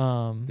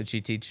 Did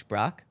she teach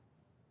Brock?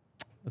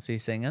 Was he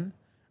singing?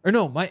 Or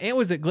no, my aunt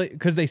was at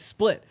because they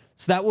split.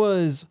 So that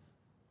was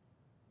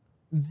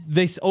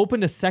they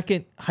opened a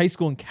second high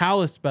school in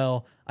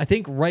Kalispell, I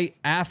think right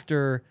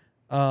after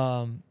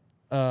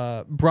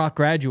Brock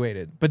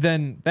graduated. But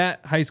then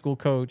that high school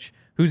coach,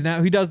 who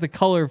does the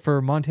color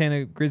for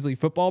Montana Grizzly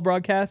football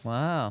broadcasts,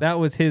 Wow. that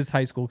was his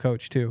high school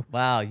coach too.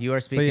 Wow, you are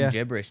speaking yeah.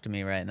 gibberish to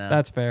me right now.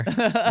 That's fair.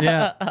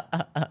 Yeah.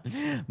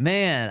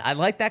 Man, I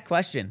like that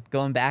question.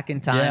 Going back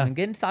in time Yeah. and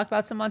getting to talk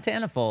about some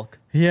Montana folk.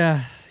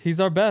 Yeah. He's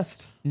our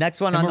best.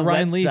 Next one Him on the or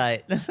Ryan Leaf.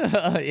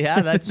 website.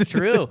 Yeah, that's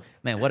true.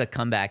 Man, what a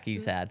comeback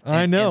he's had.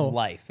 I know. In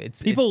life.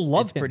 People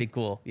love it's him. pretty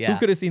cool. Yeah. Who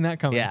could have seen that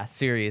coming? Yeah,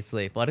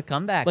 seriously. What a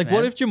comeback. Like, man.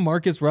 what if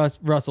Jamarcus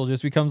Russell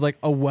just becomes like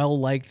a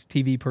well-liked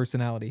TV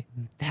personality?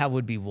 that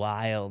would be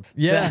wild?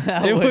 Yeah,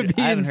 That it would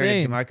be I haven't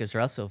insane. heard of Jamarcus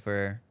Russell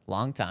for a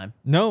long time.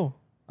 No,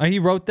 he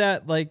wrote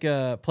that like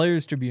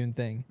Players Tribune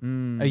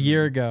thing a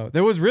year ago.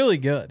 That was really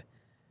good.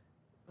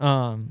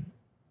 But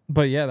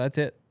yeah, that's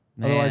it.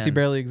 Otherwise, he Man.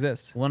 barely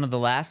exists. One of the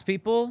last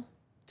people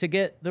to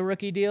get the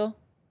rookie deal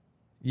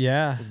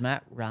Yeah, was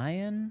Matt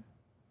Ryan.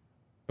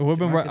 it would have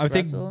been. Jamarcus I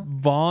think Russell?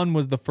 Vaughn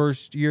was the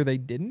first year they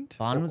didn't.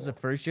 Vaughn was the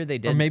first year they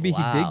did. Or maybe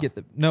he did get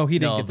the. No, he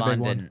didn't No, get the Vaughn big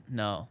one. didn't.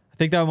 No. I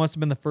think that must have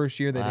been the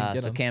first year they Wow, didn't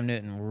get so him. Cam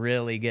Newton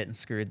really getting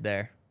screwed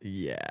there.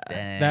 Yeah,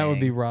 Dang. that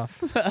would be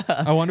rough.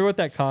 I wonder what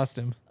that cost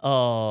him.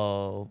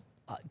 Oh,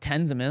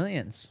 tens of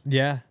millions.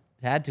 Yeah,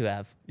 Had to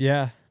have.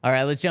 yeah. All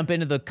right, let's jump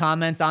into the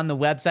comments on the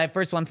website.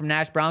 First one from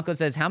Nash Broncos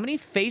says, how many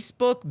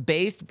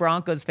Facebook-based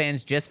Broncos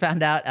fans just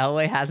found out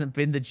Elway hasn't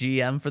been the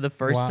GM for the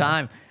first Wow.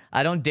 time?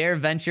 I don't dare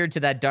venture to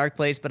that dark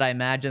place, but I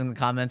imagine the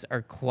comments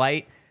are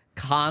quite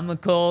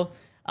comical.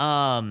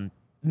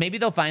 Maybe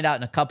they'll find out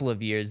in a couple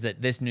of years that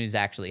this news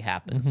actually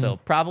happened. So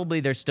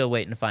probably they're still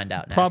waiting to find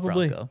out. Nash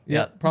Probably. Bronco.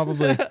 Yep,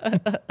 probably.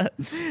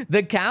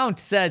 The Count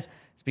says,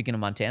 speaking of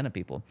Montana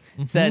people,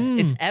 says,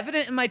 it's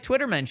evident in my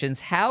Twitter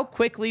mentions how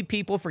quickly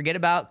people forget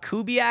about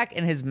Kubiak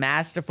and his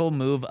masterful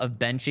move of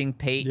benching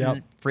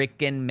Peyton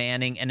frickin'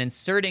 Manning and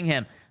inserting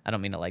him, I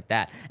don't mean it like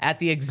that, at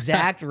the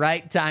exact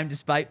right time,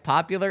 despite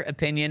popular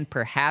opinion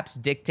perhaps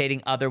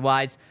dictating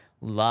otherwise.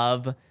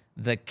 Love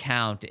the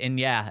Count. And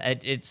yeah,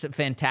 it's a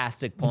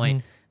fantastic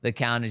point. The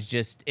Count is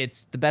just,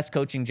 it's the best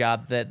coaching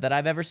job that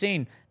I've ever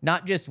seen.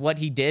 Not just what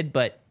he did,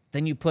 but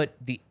then you put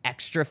the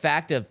extra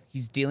fact of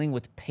he's dealing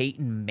with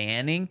Peyton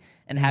Manning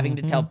and having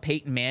to tell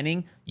Peyton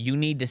Manning, you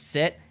need to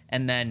sit,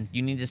 and then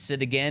you need to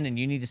sit again, and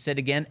you need to sit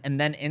again, and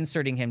then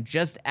inserting him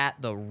just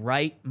at the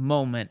right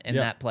moment in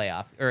that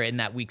playoff, or in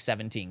that Week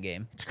 17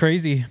 game. It's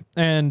crazy.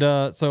 And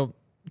so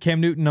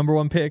Cam Newton, number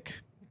 1 pick,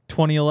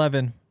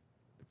 2011,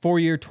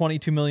 4-year,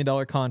 $22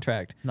 million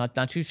contract. Not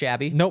too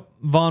shabby. Nope.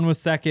 Vaughn was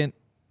second,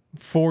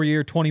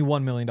 4-year,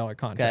 $21 million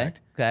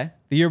contract. Okay.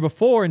 The year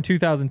before, in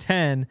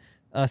 2010,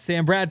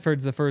 Sam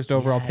Bradford's the first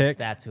overall Yes, pick.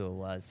 that's who it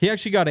was. He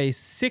actually got a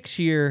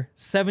 6-year,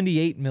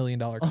 $78 million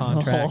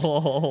contract.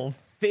 Oh,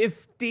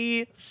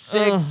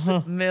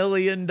 $56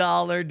 million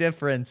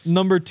difference.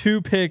 Number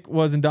 2 pick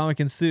was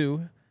Ndamukong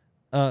Suh.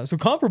 So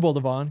comparable to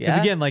Vaughn. Because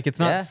again, like it's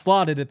not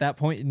slotted at that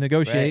point. You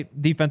negotiate.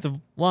 Right. Defensive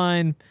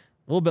line,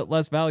 a little bit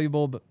less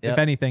valuable, but if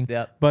anything.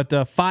 Yep.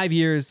 But 5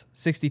 years,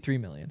 $63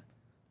 million.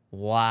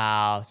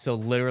 Wow. So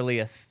literally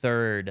a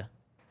third.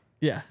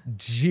 Yeah.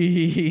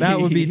 Jeez. That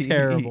would be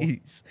terrible.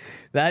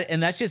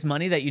 That's just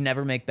money that you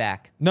never make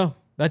back. No,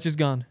 that's just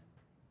gone.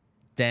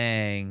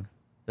 Dang.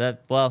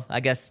 Well, I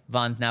guess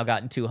Vaughn's now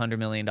gotten $200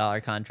 million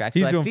contracts.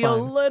 He's so I doing feel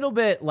fine. a little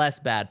bit less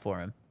bad for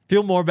him.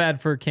 Feel more bad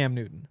for Cam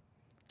Newton.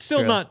 Still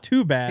True. not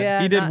too bad.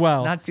 Yeah, he did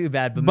well. Not too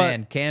bad, but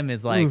man, Cam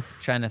is like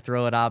trying to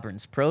throw at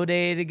Auburn's pro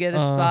day to get a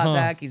spot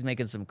back. He's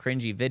making some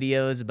cringy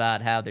videos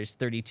about how there's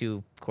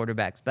 32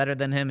 quarterbacks better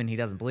than him, and he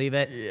doesn't believe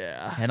it.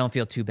 Yeah. I don't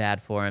feel too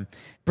bad for him.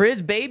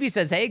 Briz Baby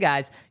says, hey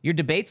guys, your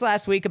debates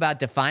last week about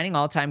defining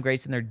all-time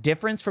greats and their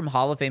difference from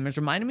Hall of Famers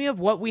reminded me of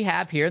what we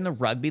have here in the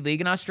Rugby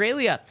League in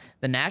Australia.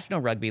 The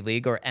National Rugby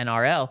League, or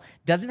NRL,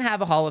 doesn't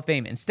have a Hall of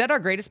Fame. Instead, our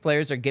greatest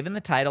players are given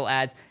the title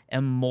as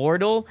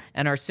immortal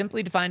and are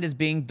simply defined as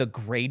being the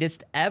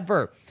greatest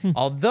ever.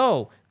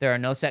 Although there are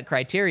no set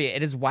criteria,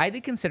 it is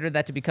widely considered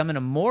that to become an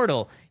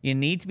immortal, you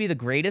need to be the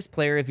greatest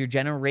player of your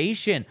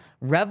generation,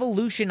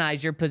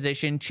 revolutionize your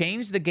position,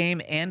 change the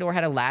game, and or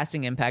had a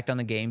lasting impact on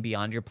the game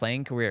beyond your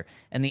playing career.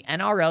 And the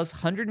NRL's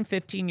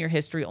 115-year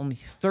history, only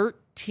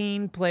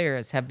 13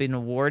 players have been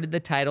awarded the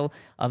title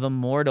of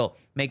immortal,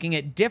 making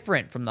it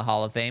different from the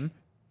Hall of Fame,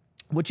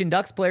 which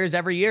inducts players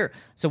every year.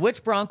 So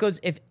which Broncos,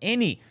 if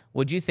any,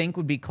 would you think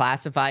would be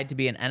classified to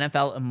be an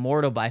NFL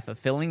immortal by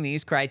fulfilling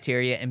these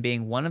criteria and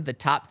being one of the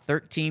top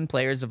 13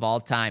 players of all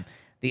time?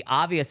 The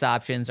obvious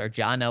options are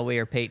John Elway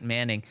or Peyton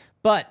Manning,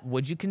 but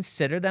would you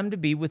consider them to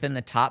be within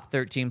the top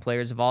 13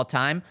 players of all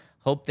time?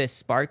 Hope this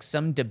sparks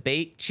some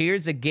debate.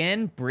 Cheers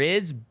again,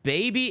 Briz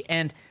Baby.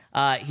 And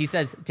he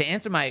says, to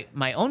answer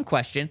my own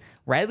question,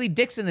 Riley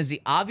Dixon is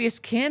the obvious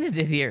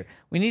candidate here.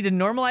 We need to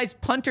normalize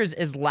punters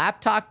as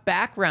laptop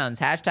backgrounds.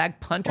 Hashtag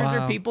punters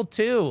are people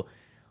too.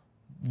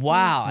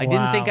 Wow. I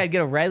didn't think I'd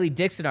get a Riley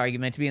Dixon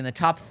argument to be in the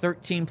top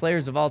 13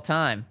 players of all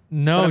time.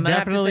 No, but I'm gonna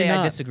definitely have to say not.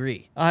 I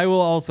disagree. I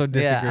will also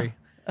disagree.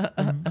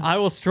 I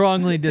will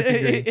strongly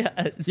disagree.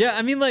 Yes. Yeah,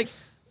 I mean, like,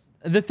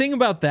 the thing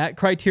about that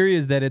criteria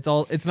is that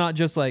it's not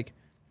just like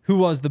who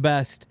was the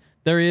best.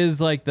 There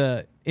is like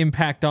the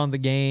impact on the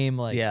game.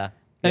 Like,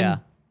 and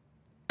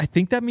I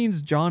think that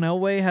means John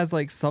Elway has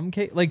like some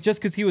case, like just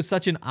because he was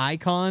such an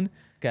icon.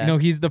 Okay. You know,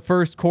 he's the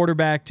first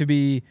quarterback to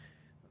be,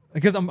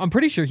 because I'm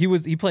pretty sure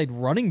he played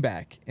running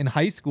back in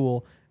high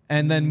school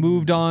and then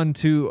moved on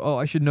to,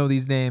 I should know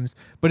these names,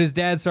 but his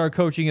dad started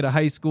coaching at a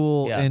high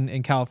school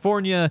in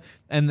California,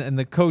 and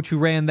the coach who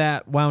ran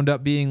that wound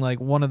up being like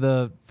one of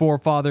the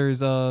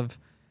forefathers of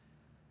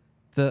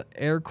the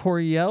Air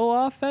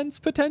Coryell offense,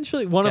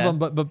 potentially. One of them,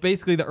 but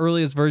basically the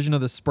earliest version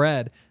of the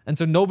spread. And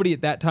so nobody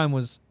at that time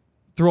was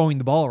throwing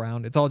the ball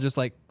around. It's all just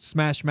like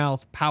smash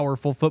mouth,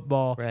 powerful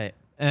football. Right.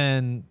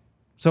 And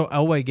so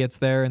Elway gets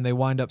there and they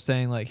wind up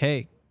saying like,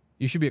 hey,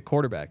 you should be a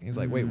quarterback. And he's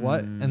like, wait,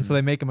 what? And so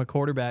they make him a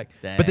quarterback.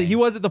 Dang. But he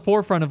was at the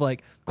forefront of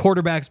like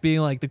quarterbacks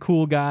being like the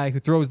cool guy who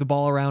throws the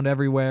ball around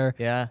everywhere.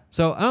 Yeah.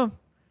 So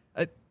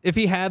if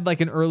he had like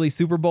an early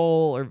Super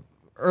Bowl or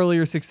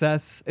earlier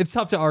success, it's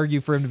tough to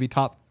argue for him to be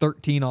top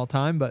 13 all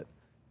time, but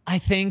I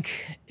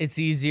think it's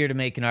easier to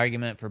make an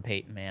argument for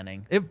Peyton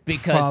Manning.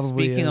 Because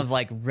probably speaking is. of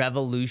like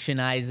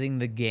revolutionizing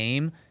the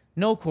game,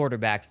 no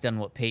quarterback's done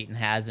what Peyton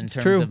has in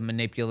terms true. of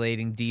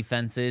manipulating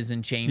defenses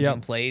and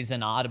changing plays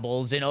and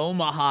audibles and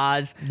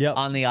Omahas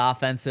on the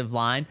offensive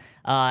line.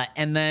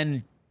 And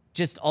then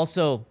just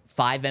also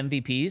 5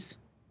 MVPs.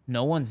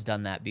 No one's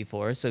done that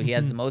before. So he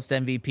has the most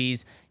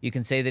MVPs. You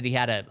can say that he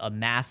had a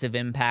massive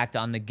impact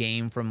on the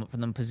game from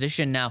the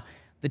position. Now,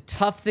 the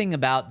tough thing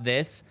about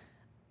this,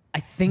 I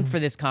think for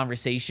this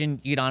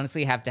conversation, you'd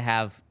honestly have to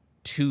have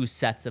 2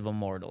 sets of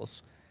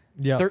immortals.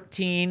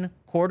 13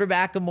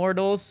 quarterback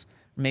immortals.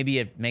 Maybe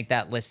you make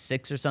that list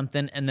 6 or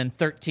something, and then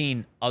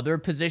 13 other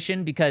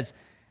position, because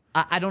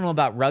I don't know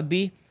about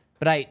rugby,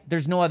 but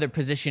there's no other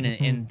position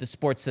in the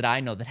sports that I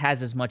know that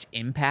has as much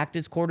impact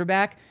as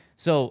quarterback.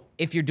 So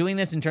if you're doing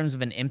this in terms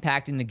of an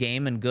impacting the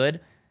game and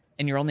good,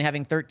 and you're only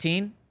having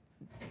 13,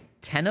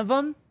 10 of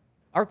them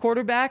are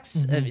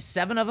quarterbacks,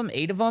 7 of them,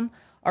 8 of them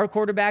are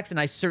quarterbacks, and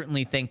I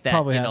certainly think that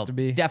probably has to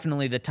be.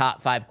 Definitely the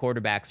top 5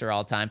 quarterbacks are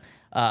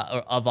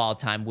of all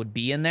time would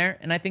be in there,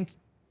 and I think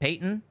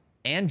Peyton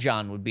and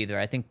John would be there.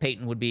 I think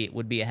Peyton would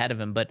be ahead of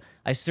him, but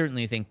I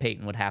certainly think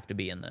Peyton would have to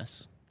be in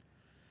this.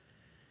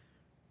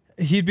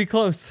 He'd be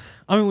close.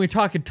 I mean, we're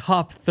talking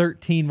top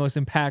 13 most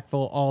impactful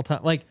all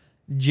time. Like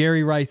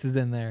Jerry Rice is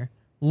in there.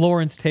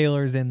 Lawrence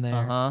Taylor's in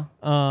there.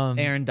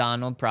 Aaron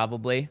Donald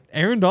probably.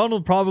 Aaron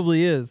Donald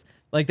probably is.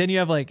 Like then you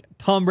have like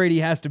Tom Brady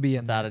has to be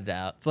in Without there. a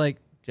doubt. It's like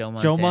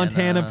Joe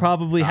Montana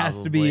probably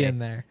has to be in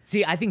there.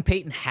 See, I think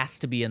Peyton has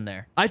to be in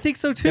there. I think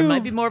so too. There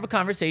might be more of a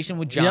conversation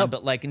with John,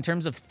 but like in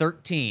terms of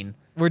 13.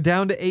 We're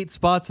down to 8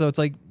 spots though. It's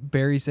like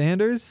Barry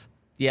Sanders.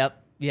 Yep.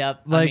 Like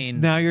I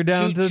mean, now you're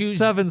down to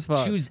 7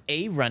 spots. Choose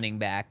a running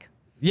back.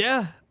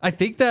 Yeah, I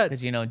think that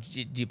Because,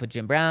 do you put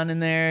Jim Brown in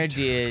there?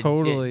 Do you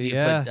Totally, do you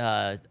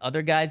yeah. put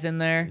other guys in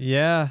there?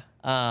 Yeah.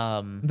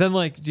 Um, Then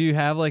do you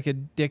have like a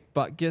Dick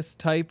Butkus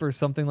type or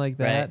something like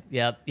that? right.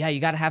 Yep. Yeah, you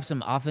got to have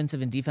some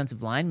offensive and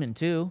defensive linemen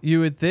too.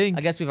 You would think.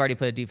 I guess we've already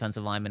put a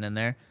defensive lineman in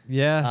there.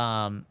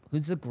 Yeah.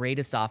 Who's the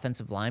greatest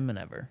offensive lineman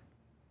ever?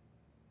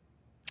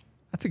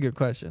 That's a good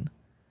question.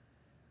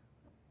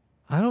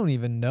 I don't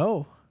even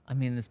know. I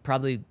mean, it's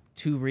probably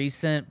too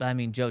recent, but I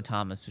mean, Joe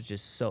Thomas was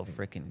just so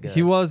freaking good.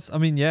 He was. I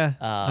mean, yeah.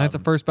 That's a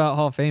first ballot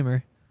Hall of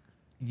Famer.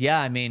 Yeah,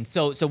 I mean,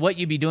 so what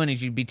you'd be doing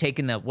is you'd be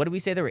taking what did we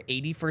say there were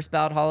 80 first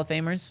ballot Hall of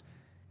Famers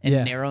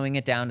and narrowing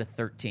it down to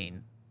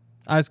 13.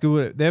 I just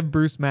Googled it. They have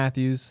Bruce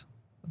Matthews.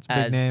 That's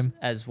a big name.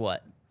 As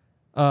what?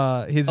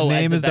 His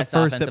name is the best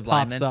first that offensive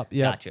pops lineman? up.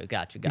 Yeah.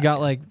 Gotcha. You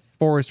got like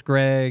Forrest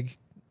Gregg,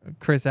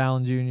 Chris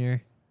Allen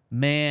Jr.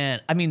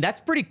 Man, I mean,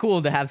 that's pretty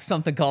cool to have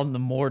something called an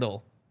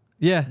immortal.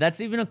 Yeah. That's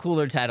even a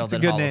cooler title It's a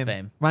than good Hall name. of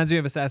Fame. Reminds me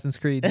of Assassin's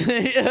Creed.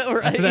 Yeah,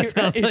 right, That's what that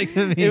sounds like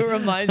to me. It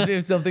reminds me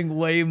of something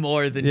way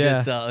more than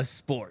just a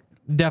sport.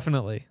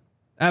 Definitely.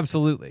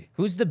 Absolutely.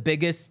 Who's the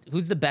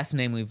best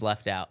name we've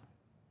left out?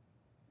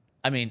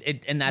 I mean,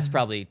 and that's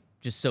probably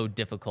just so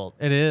difficult.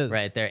 It is.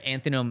 Right there.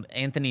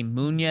 Anthony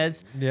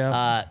Munoz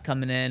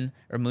coming in,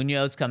 or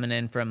Munoz coming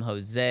in from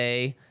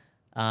Jose.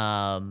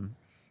 Man,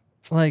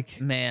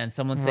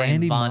 someone's saying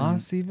Randy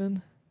Moss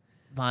even?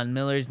 Von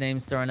Miller's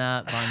name's thrown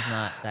out. Von's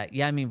not that.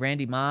 Yeah, I mean,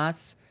 Randy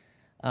Moss.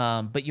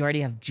 But you already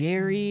have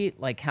Jerry.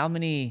 Like, how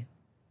many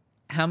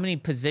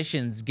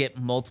positions get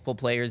multiple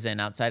players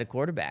in outside of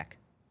quarterback?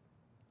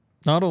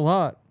 Not a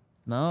lot.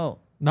 No.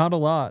 Not a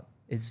lot.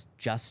 Is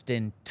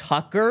Justin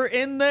Tucker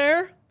in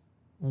there?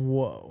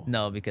 Whoa.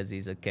 No, because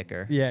he's a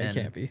kicker. Yeah, he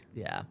can't be.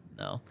 Yeah,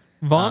 no.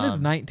 Vaughn is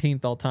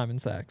 19th all time in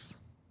sacks.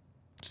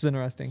 Which is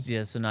interesting.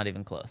 Yeah, so not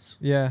even close.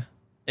 Yeah.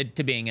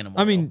 To being in a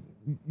I mean,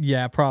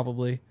 yeah,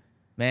 probably.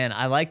 Man,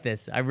 I like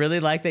this. I really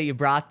like that you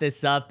brought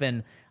this up,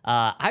 and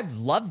I've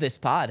loved this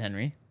pod,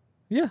 Henry.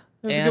 Yeah,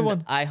 it was a good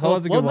one. I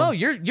hope. No,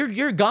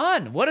 you're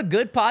gone. What a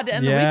good pod to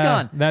end the week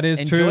on. That is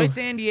Enjoy true. Enjoy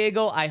San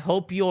Diego. I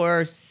hope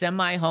your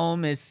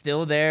semi-home is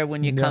still there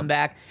when you come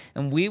back,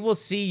 and we will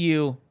see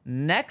you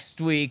next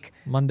week,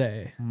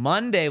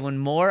 Monday, when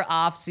more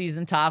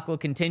off-season talk will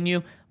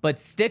continue. But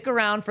stick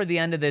around for the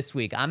end of this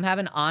week. I'm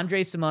having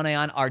Andre Simone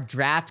on, our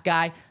draft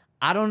guy.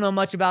 I don't know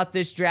much about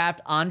this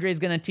draft. Andre's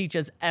going to teach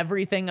us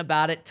everything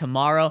about it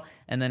tomorrow,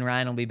 and then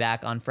Ryan will be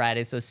back on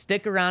Friday. So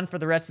stick around for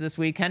the rest of this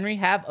week. Henry,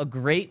 have a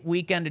great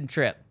weekend and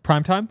trip.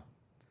 Primetime?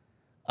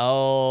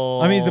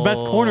 Oh. I mean, he's the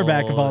best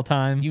cornerback of all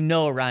time. You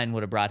know Ryan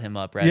would have brought him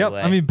up right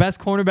away. I mean, best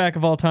cornerback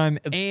of all time.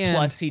 And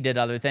plus, he did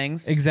other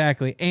things.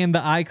 Exactly. And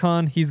the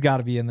icon, he's got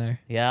to be in there.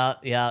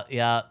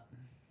 Yeah.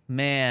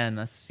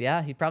 Man,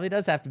 he probably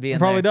does have to be in there.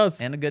 He probably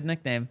does. And a good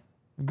nickname.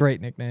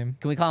 Great nickname.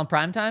 Can we call him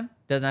Primetime?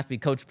 Doesn't have to be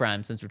Coach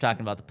Prime since we're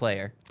talking about the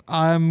player.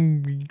 I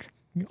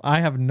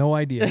have no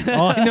idea.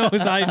 All I know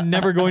is I'm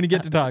never going to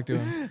get to talk to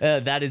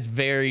him. That is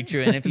very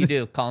true. And if you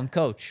do, call him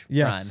Coach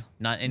Prime.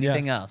 Not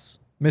anything else.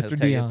 Mr.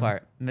 Dion.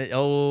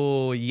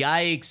 Oh,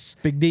 yikes.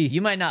 Big D.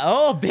 You might not.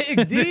 Oh,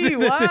 Big D.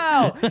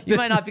 Wow. You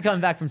might not be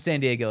coming back from San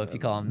Diego if you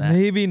call him that.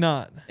 Maybe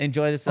not.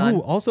 Enjoy the sun. Oh,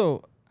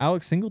 also,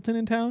 Alex Singleton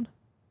in town?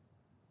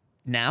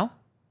 Now?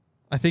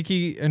 I think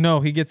he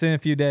gets in a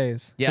few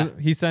days. Yeah.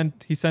 He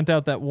sent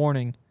out that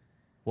warning.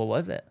 What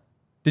was it?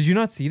 Did you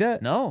not see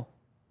that? No.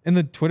 In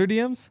the Twitter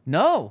DMs?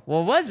 No.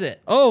 What was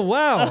it? Oh,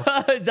 wow.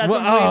 Is that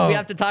something we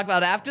have to talk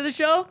about after the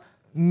show?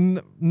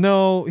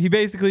 No, he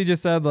basically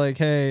just said like,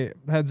 "Hey,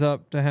 heads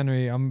up to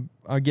Henry, I'm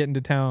getting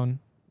to town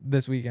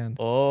this weekend."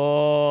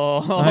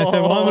 Oh. And I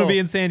said, "Well, I'm going to be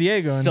in San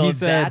Diego." And so he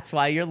said, that's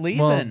why you're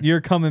leaving. "Well, you're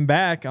coming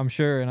back, I'm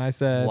sure." And I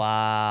said,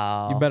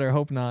 "Wow. You better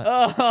hope not."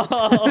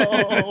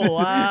 Oh,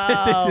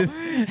 wow.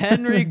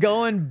 Henry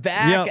going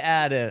back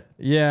at it.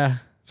 Yeah.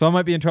 So I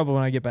might be in trouble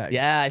when I get back.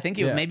 Yeah, I think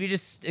maybe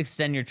just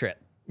extend your trip.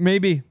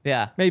 Maybe.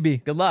 Yeah. Maybe.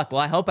 Good luck.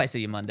 Well, I hope I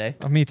see you Monday.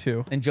 Me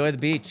too. Enjoy the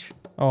beach.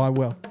 Oh, I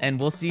will. And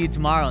we'll see you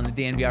tomorrow on the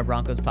DNVR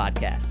Broncos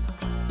podcast.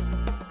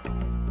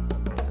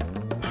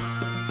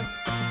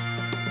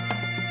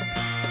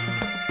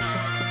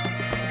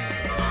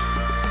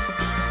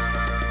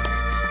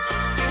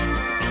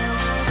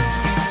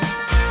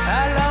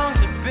 How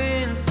long's it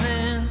been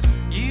since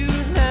you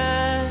and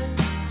I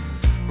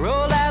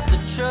rolled out the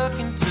truck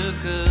and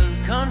took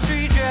a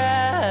country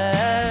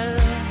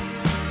drive?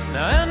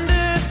 Now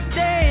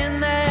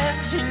understand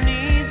that you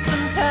need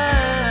some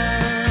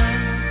time.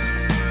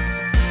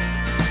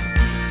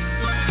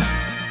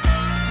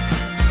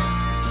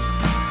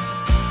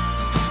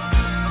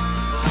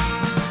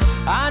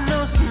 I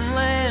know some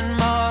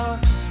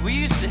landmarks we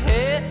used to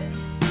hit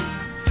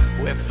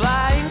where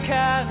flying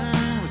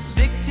cotton would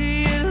stick to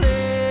your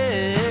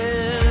lips.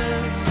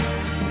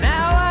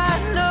 Now I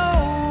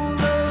know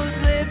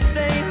those lips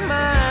ain't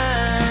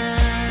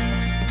mine.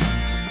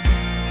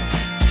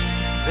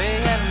 They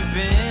haven't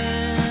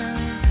been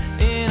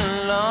in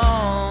a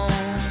long,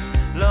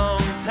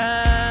 long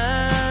time.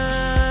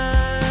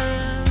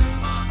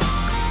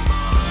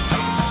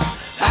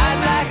 I'd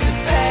like to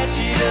patch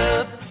it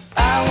up.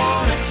 I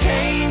wanna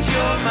change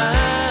your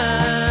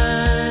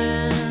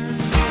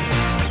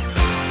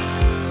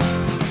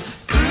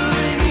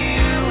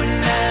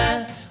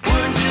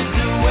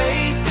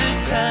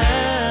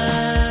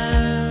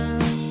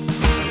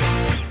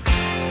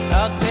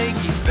I'll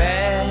take you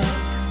back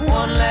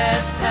one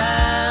last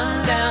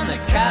time down the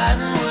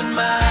Cottonwood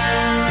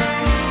Mine.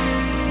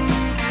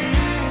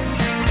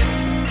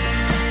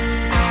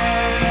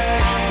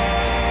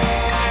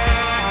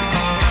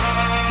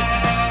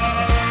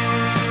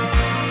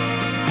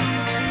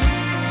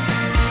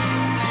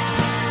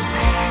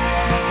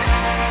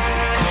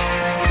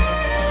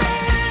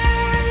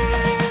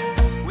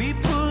 We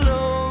pull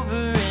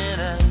over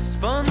and I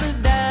spun the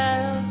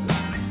dial,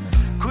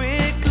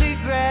 quickly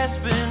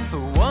grasping for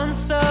one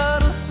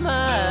subtle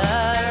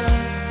smile.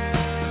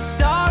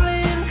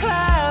 Starling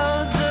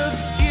clouds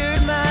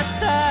obscured my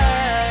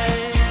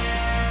sight.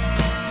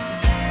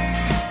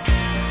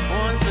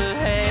 Once I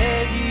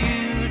had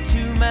you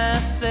to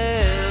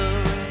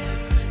myself,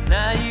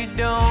 now you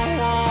don't